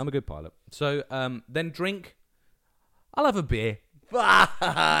 Shit. I'm a good pilot. So then drink. I'll have a beer. Yeah.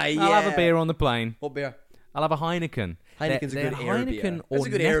 I'll have a beer on the plane. What beer? I'll have a Heineken. Heineken's a They're good air beer. Heineken or That's a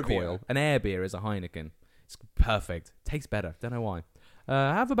good air neck beer. oil. An air beer is a Heineken. It's perfect. Tastes better. Don't know why.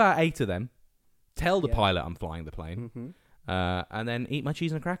 Have about 8 of them. Tell the Yeah. pilot I'm flying the plane. And then eat my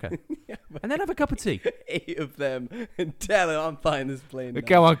cheese and a cracker. Yeah, And then have a cup of tea. 8 of them and tell him I'm flying this plane. now.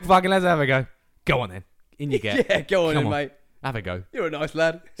 Go on, fucking let's have a go. Go on then. In you get. Yeah, go on Come in, on. mate. Have a go. You're a nice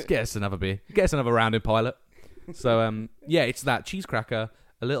lad. Just get us another beer. Get us another round in pilot. So yeah, it's that cheese cracker,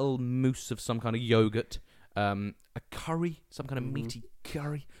 a little mousse of some kind of yogurt, a curry, some kind of meaty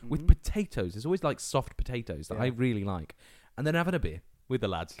curry with potatoes. There's always like soft potatoes that I really like, and then having a beer with the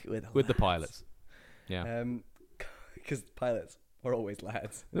lads, with the pilots. Yeah, Because pilots are always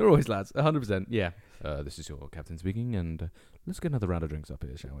lads. they're always lads. 100%. Yeah. This is your captain speaking, and let's get another round of drinks up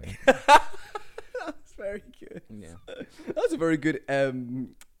here, shall we? That's very good. Yeah. That's a very good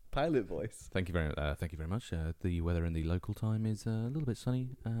pilot voice. Thank you very much. The weather in the local time is a little bit sunny,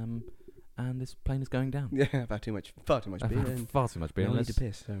 and this plane is going down. Yeah, far too much beer. And Far too much beer. I need to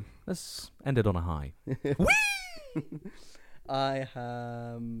piss. So. Let's end it on a high.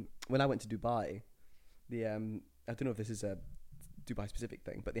 When I went to Dubai, I don't know if this is a Dubai specific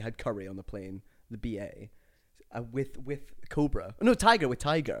thing, but they had curry on the plane, the BA, with Cobra. No, Tiger with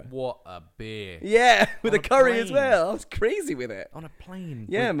Tiger. What a beer. Yeah, with On a a curry as plane. well. I was crazy with it. On a plane.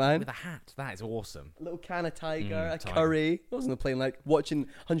 Yeah, man. With a hat. That is awesome. A little can of Tiger, a Tiger. curry. I was on the plane like watching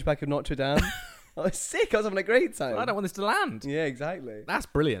Hunchback of Notre Dame. I was sick. I was having a great time. I don't want this to land. Yeah, exactly. That's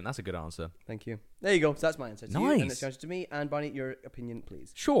brilliant. That's a good answer. Thank you. There you go. So that's my answer to you. And Nice. it's your answer to me. And Barney, your opinion,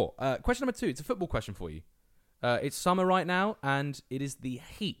 please. Sure. Question number 2. It's a football question for you. It's summer right now, and it is the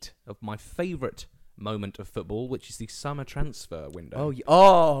heat of my favourite moment of football, which is the summer transfer window.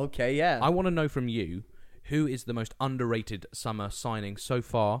 Oh, okay, yeah. I want to know from you, Who is the most underrated summer signing so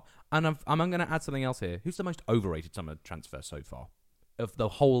far? And I'm going to add something else here. Who's the most overrated summer transfer so far of the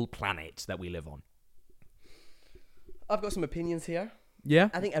whole planet that we live on? I've got some opinions here. Yeah.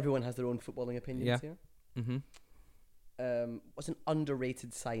 I think everyone has their own footballing opinions here. Mm-hmm. What's an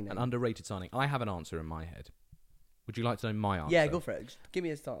underrated signing? An underrated signing. I have an answer in my head. Would you like to know my answer? Yeah, go for it. Just give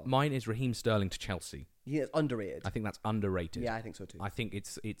me a start. Mine is Raheem Sterling to Chelsea. Yeah, it's underrated. I think that's underrated. Yeah, I think so too. I think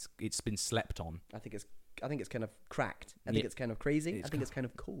it's been slept on. I think it's kind of cracked. I think it's kind of crazy. I think it's kind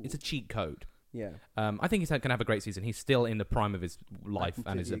of cool. It's a cheat code. Yeah. I think he's going to have a great season. He's still in the prime of his life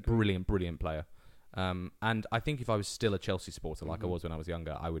and is a brilliant, brilliant player. And I think if I was still a Chelsea supporter like I was when I was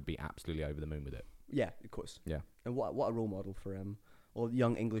younger, I would be absolutely over the moon with it. Yeah, of course. Yeah. And what a role model for all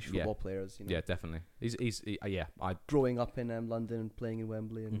young English football players. You know? Yeah, definitely. He's growing up in London and playing in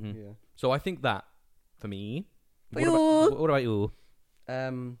Wembley and yeah. So I think that for me. What about you?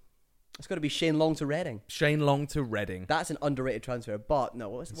 It's got to be Shane Long to Reading. Shane Long to Reading. That's an underrated transfer, but no,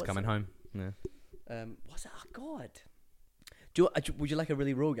 what's coming home. Yeah. What's that? Oh God. Would you like a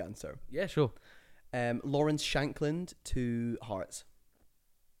really rogue answer? Yeah, sure. Lawrence Shankland to Hearts.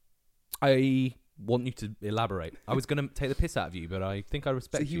 I want you to elaborate. I was going to take the piss out of you, but I think I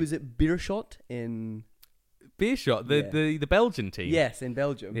respect you. So he was at Beerschot in... Beerschot, the Belgian team. Yes, in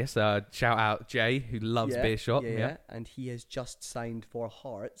Belgium. Yes, shout out Jay, who loves Beerschot. Yeah, and he has just signed for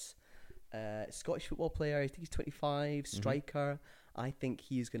Hearts. Scottish football player, I think he's 25, striker. I think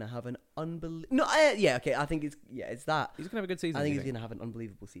he's going to have an unbelievable... No, I think it's that. He's going to have a good season. I think he's going to have an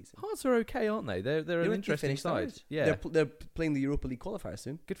unbelievable season. Hearts are okay, aren't they? They're an interesting side. Yeah. They're playing the Europa League qualifier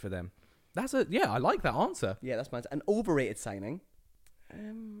soon. Good for them. I like that answer. Yeah, that's mine. An overrated signing.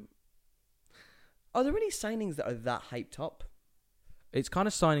 Are there any signings that are that hyped up? It's kind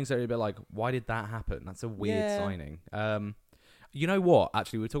of signings that are a bit like, why did that happen? That's a weird signing. You know what?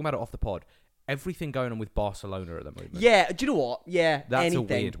 Actually, we were talking about it off the pod. Everything going on with Barcelona at the moment. Yeah, do you know what? Yeah, that's a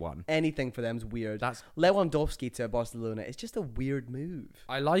weird one. Anything for them's weird. That's Lewandowski to Barcelona. It's just a weird move.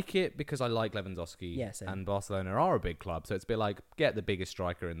 I like it because I like Lewandowski. Yes, and Barcelona are a big club, so it's a bit like get the biggest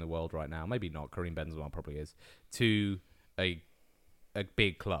striker in the world right now. Maybe not. Karim Benzema probably is to a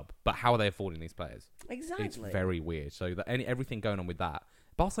big club, but how are they affording these players? Exactly, it's very weird. So everything going on with that.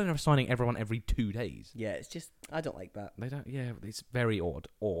 Barcelona are signing everyone every 2 days. Yeah, it's just I don't like that. They don't. Yeah, it's very odd.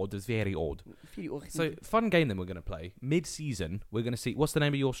 It's very odd. Very odd. So fun game then we're going to play mid-season. We're going to see what's the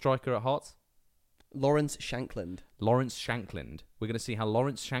name of your striker at Hearts? Lawrence Shankland. Lawrence Shankland. We're going to see how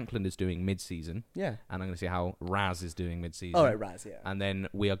Lawrence Shankland is doing mid-season. Yeah. And I'm going to see how Raz is doing mid-season. All right, Raz. Yeah. And then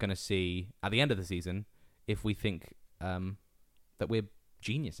we are going to see at the end of the season if we think that we're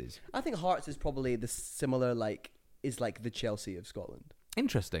geniuses. I think Hearts is probably the similar is like the Chelsea of Scotland.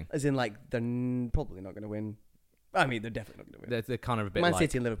 Interesting. As in, they're probably not going to win. I mean, they're definitely not going to win. They're kind of a bit Man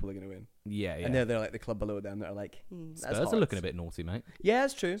City and Liverpool are going to win. Yeah. And they're like the club below them that are like... Spurs are looking a bit naughty, mate. Yeah,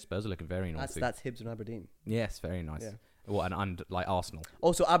 that's true. Spurs are looking very naughty. That's Hibs and Aberdeen. Yes, very nice. Yeah. Well, and like Arsenal.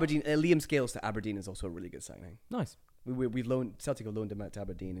 Also, Aberdeen... Liam Scales to Aberdeen is also a really good signing. Nice. We've Celtic have loaned him out to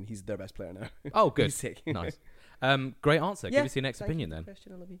Aberdeen, and he's their best player now. Oh, good. He's sick. Nice. Great answer. Yeah, give us your next opinion then.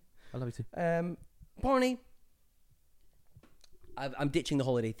 Question, I love you. I love you too. Barney. I'm ditching the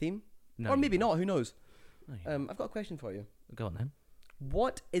holiday theme. No, or maybe not, who knows? No, I've got a question for you. Go on then.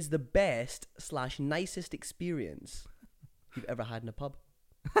 What is the best / nicest experience you've ever had in a pub?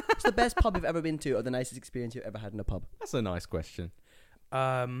 What's the best pub you've ever been to or the nicest experience you've ever had in a pub? That's a nice question.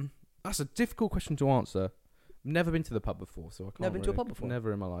 That's a difficult question to answer. I've never been to the pub before, so I can't. Never been to a pub before?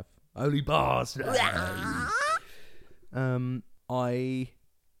 Never in my life. Only bars. I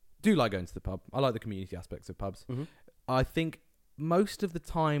do like going to the pub. I like the community aspects of pubs. Mm-hmm. I think most of the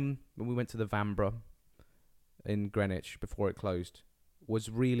time when we went to the Vanbrugh in Greenwich before it closed was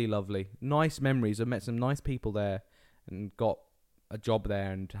really lovely. Nice memories. I met some nice people there and got a job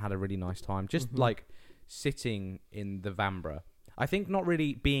there and had a really nice time. Just like sitting in the Vanbrugh. I think not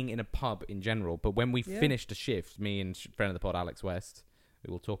really being in a pub in general, but when we finished a shift, me and friend of the pod Alex West,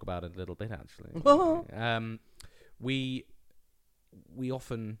 we will talk about it a little bit actually. We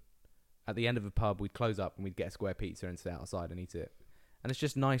often at the end of a pub we'd close up and we'd get a square pizza and sit outside and eat it, and it's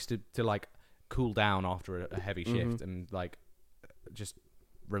just nice to like cool down after a heavy shift and like just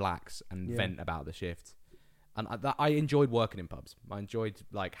relax and vent about the shift. And I enjoyed working in pubs. I enjoyed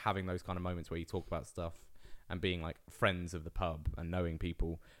like having those kind of moments where you talk about stuff and being like friends of the pub and knowing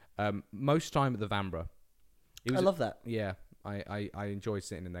people. Most time at the Vanbrugh. I love that. Yeah, I enjoyed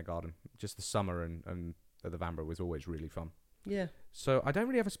sitting in their garden. Just the summer and at the Vanbrugh was always really fun. Yeah. So I don't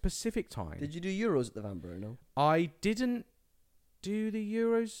really have a specific time. Did you do Euros at the Vanbrugh? No. I didn't do the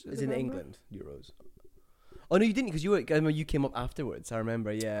Euros. Is in England Euros. Oh no, you didn't, because you came up afterwards. I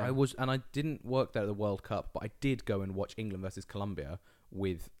remember. Yeah. I was, and I didn't work there at the World Cup, but I did go and watch England versus Colombia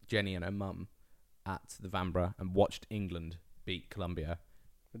with Jenny and her mum at the Vanbrugh and watched England beat Colombia.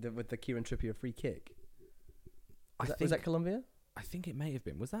 With the Kieran Trippier free kick. Was Was that Colombia? I think it may have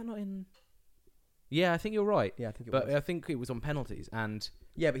been. Was that not in? Yeah, I think you're right. Yeah, I think it But was. I think it was on penalties, and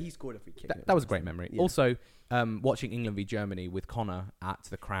Yeah, but he scored a free kick. that was a great memory. Yeah. Also, watching England v Germany with Connor at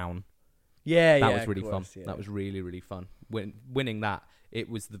the Crown. Yeah, That yeah. was really of course, fun. yeah. That was really, really fun. Winning that, it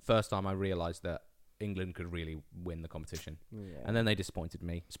was the first time I realised that England could really win the competition. Yeah. And then they disappointed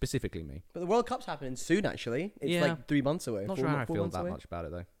me, specifically me. But the World Cup's happening soon. Actually, it's Yeah. like 3 months away. Not Four sure how I four feel months that away? much about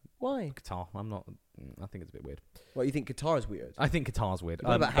it, though. Why? Qatar, I think it's a bit weird. What, you think Qatar's weird? I think Qatar's weird.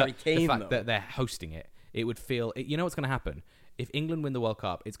 What about but Harry Kane, the fact though? that they're hosting it, it would feel... you know what's going to happen? If England win the World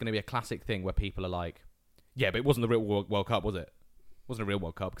Cup, it's going to be a classic thing where people are like, yeah, but it wasn't the real World Cup, was it? It wasn't a real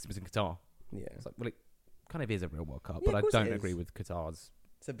World Cup because it was in Qatar. Yeah. It's like, well, it kind of is a real World Cup, Yeah, but of I course it don't is. agree with Qatar's...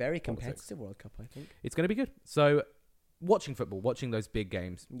 It's a very Politics. competitive World Cup, I think. It's going to be good. So, watching football, watching those big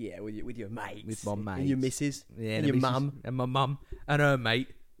games... Yeah, with your mates. With my And your mates. missus. Yeah, And the your missus- mum. And my mum. And her mate,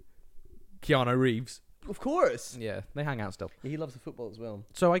 Keanu Reeves. Of course. Yeah, they hang out still. Yeah, he loves the football as well.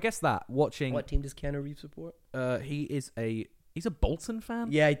 So I guess that, watching... What team does Keanu Reeves support? he's a Bolton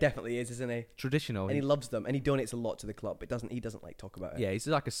fan? Yeah, he definitely is, isn't he? Traditional. And he loves them, and he donates a lot to the club. But he doesn't like talk about it. Yeah, he's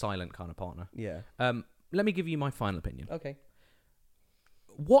like a silent kind of partner. Yeah. Let me give you my final opinion. Okay.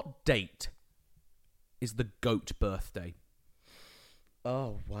 What date is the GOAT birthday?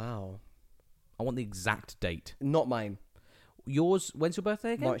 Oh wow. I want the exact date. Not mine. Yours, when's your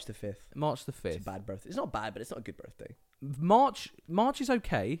birthday again? March the 5th. March the 5th. It's a bad birthday. It's not bad, but it's not a good birthday. March is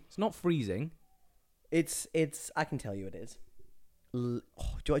okay. It's not freezing. It's. I can tell you it is. Do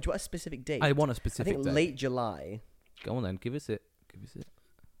you want a specific date? I want a I specific think date. late July. Go on then, give us it.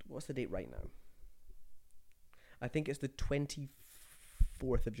 What's the date right now? I think it's the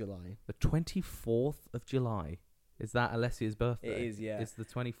 24th of July. The 24th of July. Is that Alessia's birthday? It is, yeah. It's the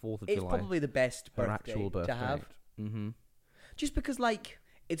 24th of It's July. probably the best Her birthday, actual birthday. to have. Mm-hmm. Just because, like,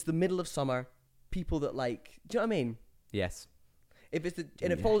 it's the middle of summer. People that like, do you know what I mean? Yes. If it's if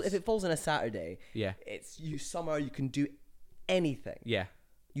Yes. it falls on a Saturday, Yeah. it's summer. You can do anything. Yeah.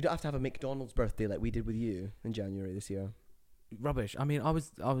 You don't have to have a McDonald's birthday like we did with you in January this year. Rubbish. I mean, I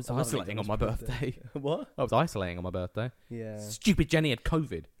was I love isolating on my McDonald's birthday. What? I was isolating on my birthday. Yeah. Stupid Jenny had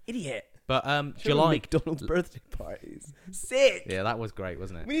COVID. Idiot. But July July. McDonald's birthday parties. Sick. Yeah, that was great,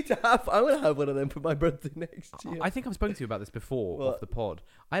 wasn't it? We need to have. I want to have one of them for my birthday next year. I think I've spoken to you about this before What? off the pod.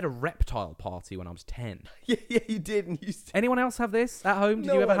 I had a reptile party when I was 10. yeah, you did. And you Anyone else have this at home? Did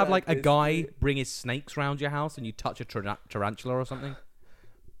No you ever one have had like a this, guy yeah. bring his snakes round your house and you touch a tarantula or something?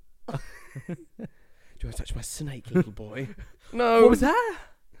 Do you want to touch my snake, little boy? No. What was that?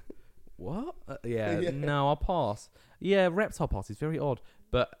 What? Yeah, Yeah. no, I'll pass. Yeah, reptile parties, very odd.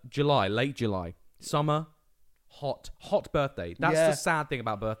 But July, late July, summer, hot birthday. That's Yeah. the sad thing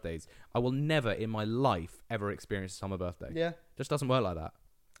about birthdays. I will never in my life ever experience a summer birthday. Yeah. Just doesn't work like that.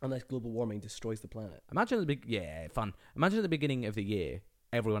 Unless global warming destroys the planet. Imagine at the fun. Imagine at the beginning of the year,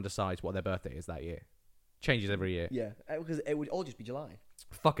 everyone decides what their birthday is that year. Changes every year. Yeah, because it would all just be July.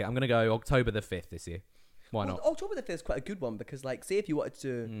 Fuck it, I'm gonna go October the 5th this year. Why Well, not? October the 5th is quite a good one because, like, say if you wanted to,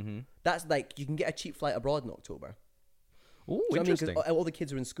 Mm-hmm. that's like you can get a cheap flight abroad in October. Ooh, Do you know what I mean? 'Cause interesting. all the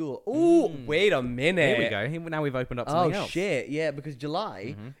kids are in school. Ooh, wait a minute. Here we go. Now we've opened up Oh something else. shit! Yeah, because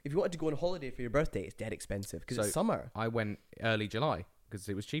July, Mhm. if you wanted to go on holiday for your birthday, it's dead expensive because So- it's summer. I went early July because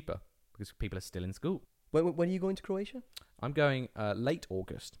it was cheaper because people are still in school. When are you going to Croatia? I'm going late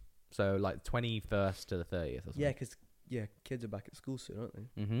August, so like 21st to the 30th or something. Yeah, because kids are back at school soon, aren't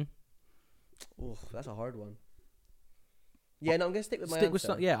they? Mm-hmm. Oh, that's a hard one. Yeah, no, I'm gonna stick with my Stick with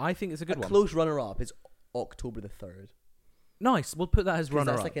answer. some, yeah, I think it's a good one. Close runner-up is October the 3rd. Nice. We'll put that as 'Cause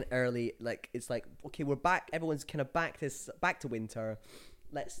runner that's up. like an early, like it's like okay, we're back. Everyone's kind of back to winter.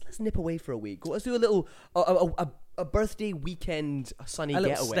 Let's nip away for a week. Let's do a little a birthday weekend, a sunny a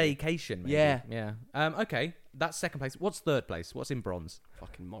little getaway. staycation. Maybe. Yeah. Yeah. Okay. That's second place. What's third place? What's in bronze?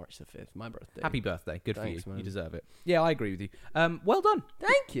 Fucking March the 5th, my birthday. Happy birthday. Good Thanks, for you. man. You deserve it. Yeah, I agree with you. Well done.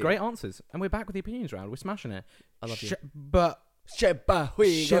 Thank you. Great answers. And we're back with the opinions round. We're smashing it. I love you. But Sheba,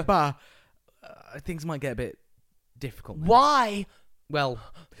 Sheba, things might get a bit difficult now. why? Well,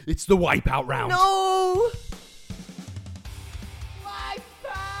 it's the wipeout round. No.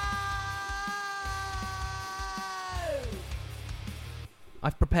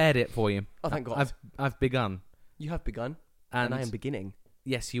 I've prepared it for you. Oh, thank God. I've begun. You have begun, and I am beginning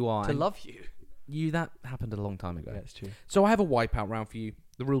Yes, you are. to And love you. that happened a long time ago. Yeah, it's true. So I have a wipeout round for you.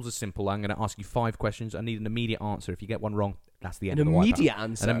 The rules are simple. I'm going to ask you 5 questions. I need an immediate answer. If you get one wrong, that's the end An of the wipeout. immediate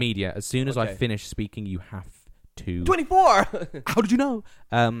answer. An immediate. As soon as I Okay. finish speaking, you have 2. 24. How did you know?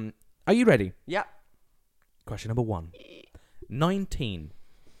 Are you ready? Yeah. Question number 1. 19,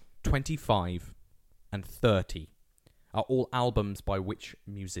 25, and 30 are all albums by which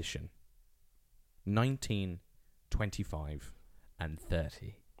musician? 19, 25, and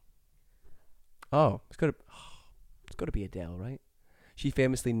 30. Oh, it's got to be Adele, right? She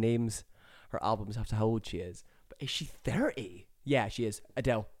famously names her albums after how old she is. But is she 30? Yeah, she is.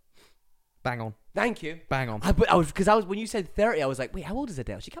 Adele. Bang on. Thank you. Bang on. When you said 30, I was like, wait, how old is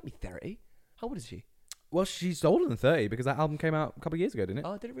Adele? She can't be 30. How old is she? Well, she's older than 30 because that album came out a couple of years ago, didn't it?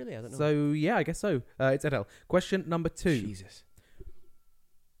 Oh, did it really? I don't know. So, yeah, I guess so. It's Adele. Question number 2. Jesus.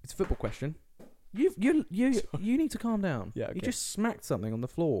 It's a football question. You need to calm down. Yeah, okay. You just smacked something on the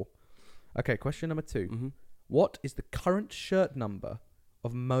floor. Okay, question number 2. Mm-hmm. What is the current shirt number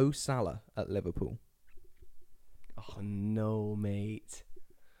of Mo Salah at Liverpool? Oh, no, mate.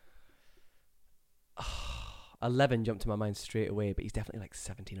 11 jumped to my mind straight away, but he's definitely like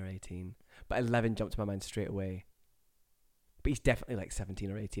 17 or 18. But 11 jumped to my mind straight away. But he's definitely like 17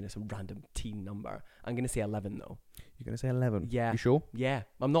 or 18 or some random teen number. I'm going to say 11, though. You're going to say 11? Yeah. You sure? Yeah,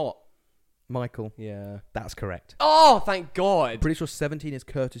 I'm not. Michael. Yeah. That's correct. Oh, thank God. Pretty sure 17 is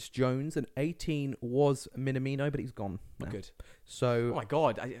Curtis Jones and 18 was Minamino, but he's gone now. Good. So, Oh, my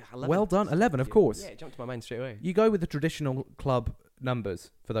God. 11. well done. 11, of course. Yeah, it jumped to my mind straight away. You go with the traditional club numbers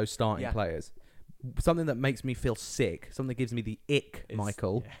for those starting Yeah. players. Something that makes me feel sick, something that gives me the ick,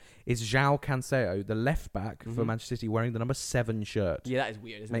 Michael, Yeah. is João Cancelo, the left back for Mhm. Manchester City, wearing the number 7 shirt. Yeah, that is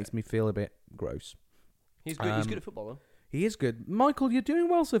weird, isn't Makes it? me feel a bit gross. He's good. He's good at football, though. He is good. Michael, you're doing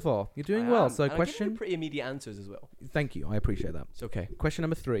well so far. You're doing well. So, And I'm giving question. you pretty immediate answers as well. Thank you. I appreciate that. It's okay. Question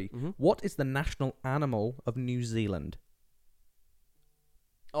number 3. Mhm. What is the national animal of New Zealand?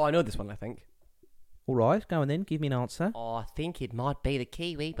 Oh, I know this one, I think. All right, go on then. Give me an answer. Oh, I think it might be the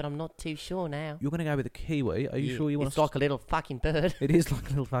kiwi, but I'm not too sure now. You're going to go with the kiwi. Are you Yeah, sure you want It's like a little fucking bird. It is like a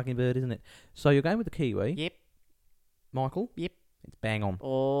little fucking bird, isn't it? So you're going with the kiwi. Yep. Michael? Yep. It's bang on.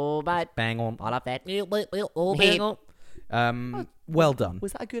 Oh, mate. Bang on. I love that. Oh, bang on. Well done.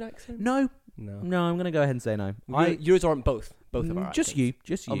 Was that a good accent? No, No. I'm going to go ahead and say no. Yours aren't both. Both of our Just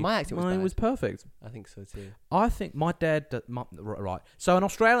accents. you. Oh, my accent was Mine bad. was perfect. I think so too. I think my dad... right. So an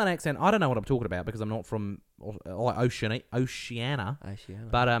Australian accent, I don't know what I'm talking about because I'm not from Oceania. Actually, yeah.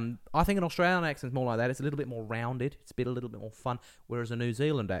 But I think an Australian accent's more like that. It's a little bit more rounded. It's a little bit more fun. Whereas a New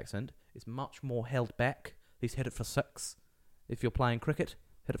Zealand accent is much more held back. He's headed for 6. If you're playing cricket,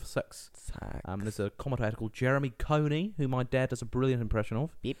 headed for 6. There's a commentator called Jeremy Coney, who my dad does a brilliant impression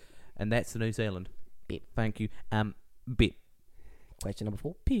of. Bip. And that's the New Zealand. Bip. Thank you. Bip. Question number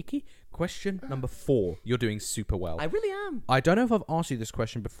 4. Picky. Question number 4. You're doing super well. I really am. I don't know if I've asked you this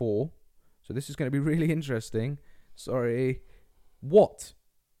question before, so this is going to be really interesting. Sorry. What?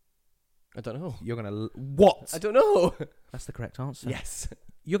 I don't know. You're going to... What? I don't know. That's the correct answer. Yes.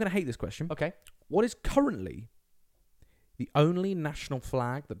 You're going to hate this question. Okay. What is currently the only national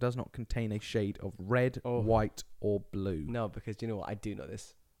flag that does not contain a shade of red, white, or blue? No, because you know what? I do know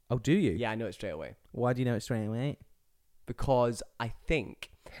this. Oh, do you? Yeah, I know it straight away. Why do you know it straight away? Because I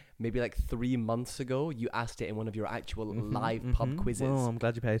think maybe like 3 months ago, you asked it in one of your actual live pub quizzes. Well, I'm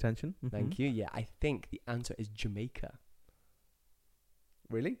glad you pay attention. Thank you. Yeah, I think the answer is Jamaica.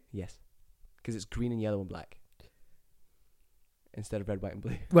 Really? Yes. Because it's green and yellow and black. Instead of red, white, and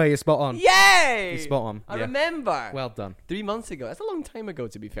blue. Well, you're spot on. Yay! You're spot on. I Yeah. remember. Well done. 3 months ago. That's a long time ago,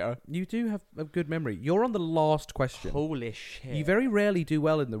 to be fair. You do have a good memory. You're on the last question. Holy shit. You very rarely do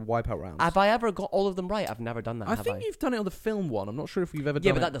well in the wipeout rounds. Have I ever got all of them right? I've never done that, I have think you've done it on the film one. I'm not sure if you've ever done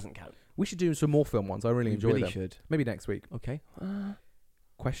Yeah, it. but that doesn't count. We should do some more film ones. I really enjoy really them. should. Maybe next week. Okay.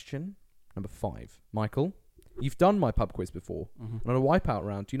 Question number 5. Michael, you've done my pub quiz before. Mm-hmm. On a wipeout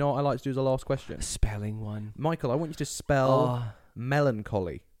round, do you know what I like to do as a last question? A spelling one. Michael, I want you to spell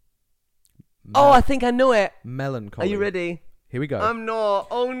melancholy. I think I know it. Melancholy. Are you ready? Here we go. I'm not.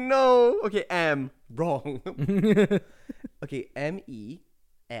 Oh no. Okay, wrong. Okay,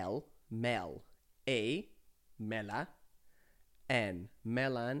 M-E-L, Mel. A, Mela. N,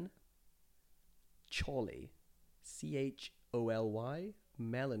 Melan. Choly. C-H-O-L-Y.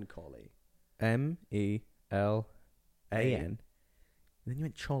 Melancholy. M-E-L-A-N. Then you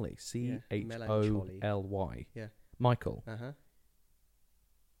went Cholly. C-H-O-L-Y. Yeah. Michael. Uh-huh.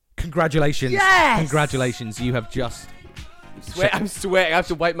 Congratulations. Yes! Congratulations. You have just... I'm sweating. I have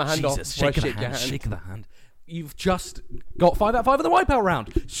to wipe my hand Jesus, off. shake before I the hand. Shake the hand. You've just got 5 out of 5 in the wipeout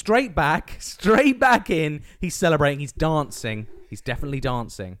round. Straight back in. He's celebrating. He's dancing. He's definitely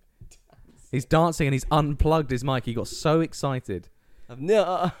dancing. He's dancing and he's unplugged his mic. He got so excited.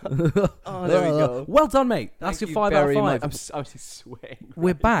 No. Oh, there we go. Well done, mate. That's Thank your you 5 out of very 5. much. I'm just sweating. We're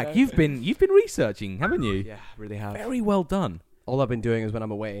right back. now. You've been researching, haven't you? Yeah, really have. Very well done. All I've been doing is when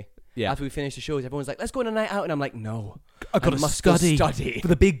I'm away. Yeah. After we finish the shows, everyone's like, "Let's go on a night out," and I'm like, "No, I've got I to must go study for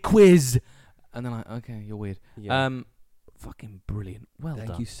the big quiz. And they're like, okay, you're weird. Yeah. Fucking brilliant. Well Thank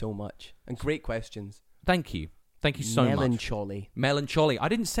done. you so much, and great questions. Thank you. Thank you so much. Melancholy. Melancholy. I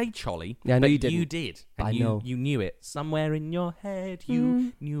didn't say cholly. Yeah, I know but you didn't. You did. And I know. You knew it. Somewhere in your head,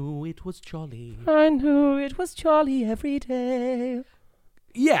 you knew it was jolly. I knew it was Charlie every day.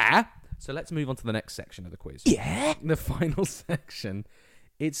 Yeah. So let's move on to the next section of the quiz. Yeah. The final section.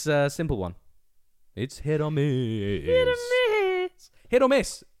 It's a simple one. It's hit or miss. Hit or miss. Hit or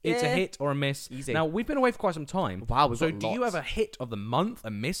miss. It's a Yeah. hit or a miss. Easy. Now, we've been away for quite some time. Wow, we've So got do you lots. have a hit of the month,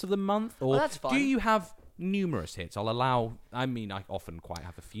 a miss of the month? Or Oh, that's do fine. you have numerous hits? I'll allow... I mean, I often quite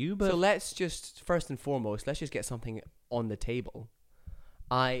have a few, but... So let's just first and foremost, let's just get something on the table.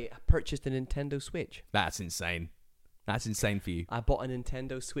 I purchased a Nintendo Switch. That's insane. That's insane for you. I bought a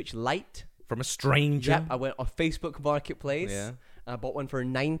Nintendo Switch Lite. From a stranger? Yep. I went on Facebook Marketplace. Yeah. I bought one for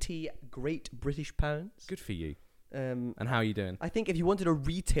 90 great British pounds. Good for you. Um, And how are you doing? I think if you wanted a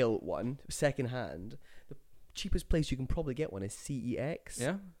retail one, second hand, the cheapest place you can probably get one is CEX.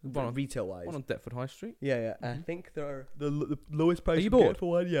 Yeah? One on, Retail wise. one on Deptford High Street? Yeah. I think there are the lowest price Are you you'll get bored? for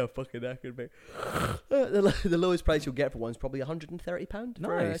one. Yeah, fucking knackered, mate. The lowest price you'll get for one is probably £130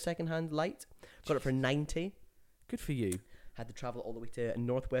 for a Nice. second-hand light. Got it for 90. Good for you. Had to travel all the way to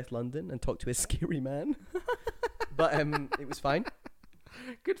northwest London and talk to a scary man, but it was fine.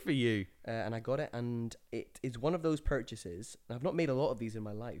 Good for you. And I got it, and it is one of those purchases. And I've not made a lot of these in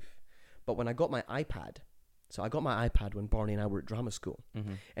my life, but when I got my iPad, so I got my iPad when Barney and I were at drama school,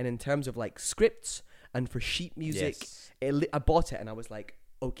 Mm-hmm. and in terms of like scripts and for sheet music, I bought it and I was like,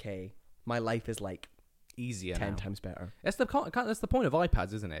 okay, my life is like Easier 10 now. times better. That's the point of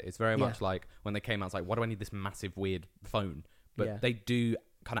iPads, isn't it? It's very Yeah. much like when they came out, it's like, why do I need this massive weird phone? But Yeah. they do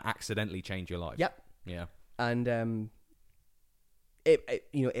kind of accidentally change your life. Yep. Yeah. And it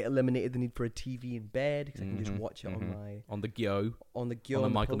eliminated the need for a TV in bed because I can just Mhm, watch it mhm. on my On the Go. on the Go,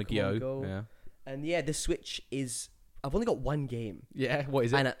 On the mic on the Pokemon Go. Yeah. And yeah, the Switch is. I've only got one game, Yeah. What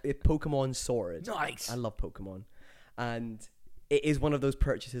is it? and it's Pokemon Sword. Nice. I love Pokemon, and it is one of those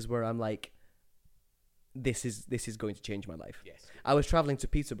purchases where I'm like, this is going to change my life. Yes. I was traveling to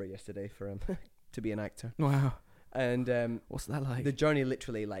Peterborough yesterday for to be an actor, Wow. and What's that like? the journey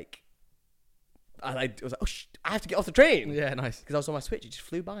literally like, I was like, oh I have to get off the train Yeah. Nice. because I was on my Switch. It just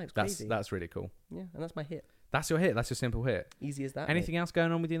flew by. It's crazy. That's really cool. Yeah, and that's my hit. That's your hit. That's your simple hit. Easy as that. Anything else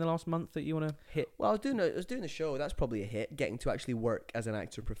going on with you in the last month that you want to hit? Well, I was doing the show. That's probably a hit. Getting to actually work as an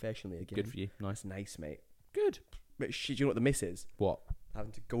actor professionally again. Good for you. Nice. That's nice, mate. Good. But do you know what the miss is? What?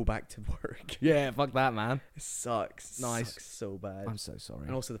 Having to go back to work. Yeah. Fuck that, man. It sucks. Nice. Sucks so bad. I'm so sorry.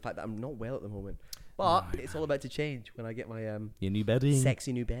 And also the fact that I'm not well at the moment. But No, it's all about to change when I get my Your new bedding.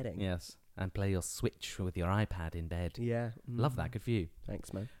 sexy new bedding. Yes. And play your Switch with your iPad in bed. Yeah. Love that. Good for you.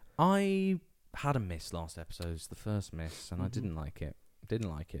 Thanks, man. I had a miss last episode. It's the first miss, and I Mhm. didn't like it. Didn't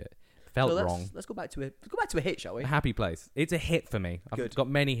like it. Felt So wrong. Let's go back to a hit, shall we? A happy place. It's a hit for me. I've Good. got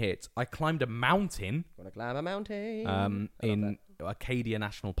many hits. I climbed a mountain Wanna climb a mountain? I love in Acadia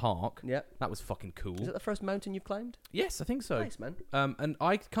National Park. that. Yep. That was fucking cool. Is that the first mountain you've climbed? Yes, I think so. Nice, man. And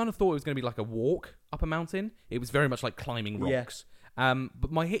I kind of thought it was going to be like a walk up a mountain. It was very much like climbing Yeah. rocks.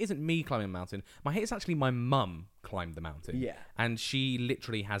 But my hit isn't me climbing a mountain. My hit is actually my mum climbed the mountain. Yeah. And she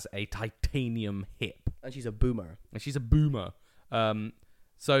literally has a titanium hip. And she's a boomer. And she's a boomer.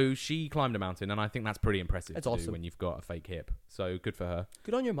 So she climbed a mountain, and I think that's pretty impressive That's to do awesome. when you've got a fake hip. So good for her.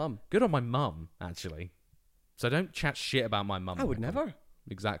 Good on your mum. Good on my mum, actually. So don't chat shit about my mum. I would when it never. comes-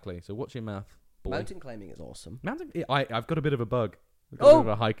 Exactly. So watch your mouth, boy. Mountain climbing is awesome. Mountain. I've got a bit of a bug. I've got Oh! a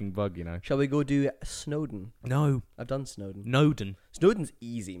bit of a hiking bug, you know. Shall we go do Snowdon? No. I've done Snowdon. Snowdon. Snowdon's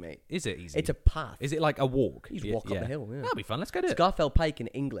easy, mate. Is it easy? It's a path. Is it like a walk? You just walk up the hill. Yeah. That'll be fun. Let's go do it. Scarfell Pike in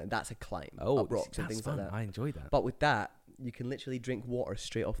England, that's a climb. Oh, up rocks and that's things fun. like that. I enjoyed that. But with that, you can literally drink water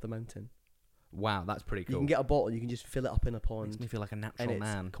straight off the mountain. Wow, that's pretty You cool. can get a bottle, you can just fill it up in a Makes pond, me feel like a and natural it's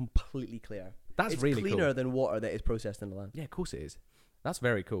man. completely clear. That's It's really cleaner cool. than water that is processed in the land. Yeah, of course it is. That's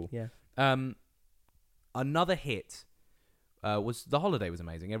very cool. Yeah. Another hit was the holiday was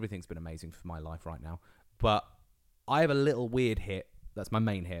amazing. Everything's been amazing for my life right now. But I have a little weird hit. That's my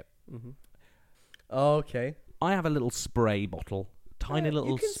main hit. Mm-hmm. Okay. I have a little spray bottle. Tiny Yeah, little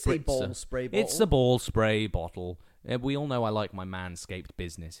you can say spritzer. ball spray bottle. It's a ball spray bottle. We all know I like my manscaped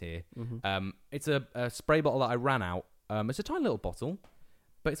business here. Mm-hmm. It's a spray bottle that I ran out. It's a tiny little bottle,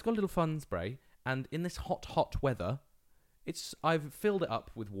 but it's got a little fun spray. And in this hot, hot weather, I've filled it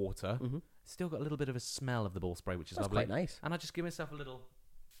up with water. Mm-hmm. Still got a little bit of a smell of the ball spray, which is That's lovely. quite nice. And I just give myself a little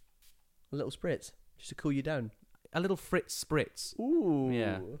spritz just to cool you down. Fritz spritz. Ooh.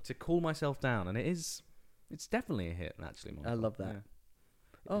 Yeah, to cool myself down, and it's definitely a hit. Actually, Michael. I love that. Yeah.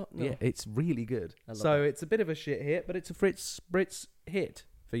 Oh no. Yeah, it's really good. I love So that. it's a bit of a shit hit, but it's a Fritz spritz hit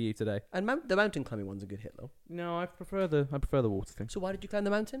for you today. And the mountain climbing one's a good hit though. No, I prefer the water thing. So why did you climb the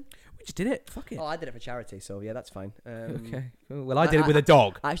mountain? We just did it. Fuck it. Oh, I did it for charity, so yeah, that's fine. Okay. Cool. Well, I did it with a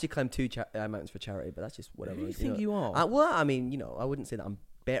dog. I actually climbed 2 mountains for charity, but that's just whatever. Who do you think you are? Well, I mean, I wouldn't say that I'm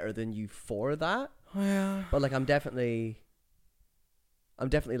better than you for that, Yeah. but like I'm definitely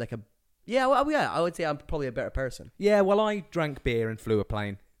like a yeah. Well, yeah, I would say I'm probably a better person. Yeah. Well, I drank beer and flew a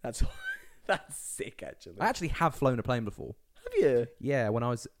plane. That's that's sick, actually. I actually have flown a plane before. Have you? Yeah. When I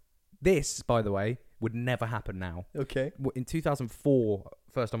was. This, by the way, would never happen now. Okay. In 2004,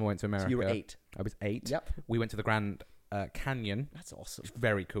 first time I went to America. So you were 8. I was 8. Yep. We went to the Grand Canyon. That's awesome.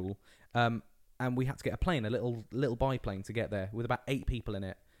 Very cool. And we had to get a plane, a little biplane to get there with about 8 people in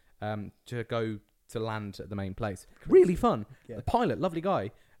it to go to land at the main place. Really fun. Yeah. The pilot, lovely guy.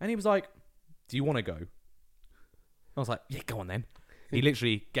 And he was like, do you want to go? I was like, yeah, go on then. He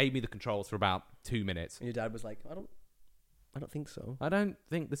literally gave me the controls for about 2 minutes. And your dad was like, I don't think so. I don't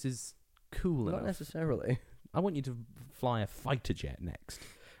think this is cool Not enough. necessarily. I want you to fly a fighter jet next.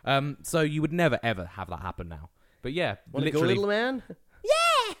 So you would never, ever have that happen now. But yeah, Want to go, literally. little man?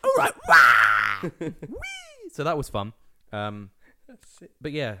 Yeah! All right. Wah! Whee! So that was fun. That's it.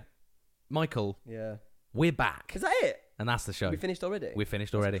 But yeah, Michael, Yeah. we're back. Is that it? And that's the show. We finished already? We're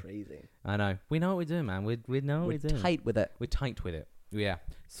finished That's already. crazy. I know. We know what we're doing, man. We know what We're we're doing. tight with it. We're tight with it. Yeah.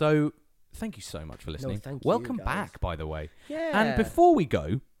 So thank you so much for listening. thank you, Welcome guys. back, by the way. Yeah. And before we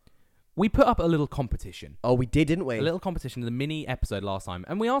go, we put up a little competition. Oh, we did, didn't we? A little competition in the mini episode last time.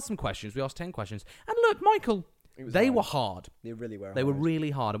 And we asked some questions. We asked 10 questions. And look, Michael, they were hard. They really were. They were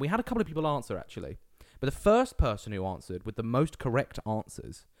really hard. And we had a couple of people answer, actually. But the first person who answered with the most correct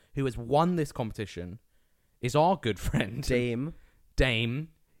answers, who has won this competition, is our good friend, Dame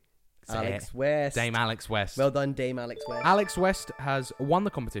Alex West. Dame Alex West. Well done, Dame Alex West. Alex West has won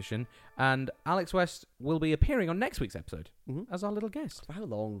the competition, and Alex West will be appearing on next week's episode as our little guest. For how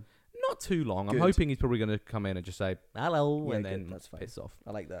long? Not too long. I'm Good. hoping he's probably going to come in and just say hello, Yeah, and good. then That's fine. piss off.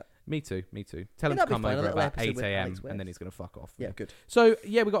 I like that. Me too. Tell him to that'd be come fine, a over at little about episode 8 with a.m. Alex and then West. he's going to fuck off. Yeah, good. So,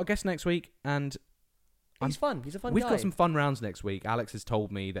 yeah, we got a guest next week, and He's fun. He's a fun we've guy. got some fun rounds next week. Alex has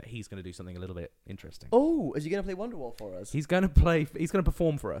told me that he's going to do something a little bit interesting. Oh, is he going to play Wonderwall for us? He's going to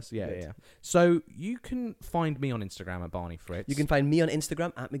perform for us. Yeah, Good. yeah. So you can find me on Instagram at Barney Fritz. You can find me on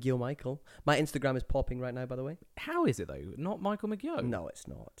Instagram at McGill Michael. My Instagram is popping right now, by the way. How is it though? Not Michael McGill. No, it's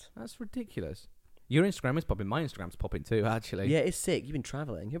not. That's ridiculous. Your Instagram is popping. My Instagram's popping too, actually. Yeah, it's sick. You've been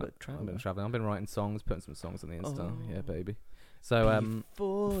traveling. You're about I've traveling. been traveling. I've been writing songs, putting some songs on the Insta. Oh. Yeah, baby. So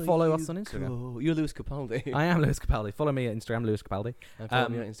follow us on Instagram. Go. You're Lewis Capaldi. I am Lewis Capaldi. Follow me at Instagram, Lewis Capaldi. And follow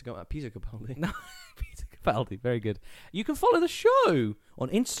me on Instagram at Peter Capaldi. No, Peter Capaldi. Very good. You can follow the show on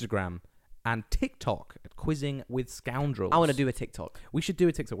Instagram and TikTok at Quizzing with Scoundrels. I want to do a TikTok. We should do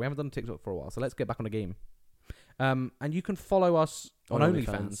a TikTok. We haven't done a TikTok for a while, so let's get back on the game. And you can follow us on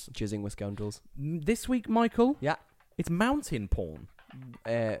OnlyFans. Jizzing with Scoundrels. This week, Michael, Yeah. it's mountain porn.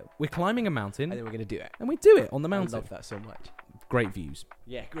 I We're climbing a mountain, think we're going to do it. and we do it on the I mountain. love that so much. Great views.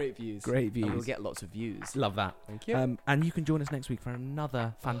 Yeah, great views. Great And views. we'll get lots of views. Love that. Thank you. And you can join us next week for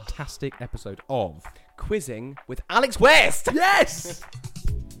another fantastic episode of Quizzing with Alex West. Yes!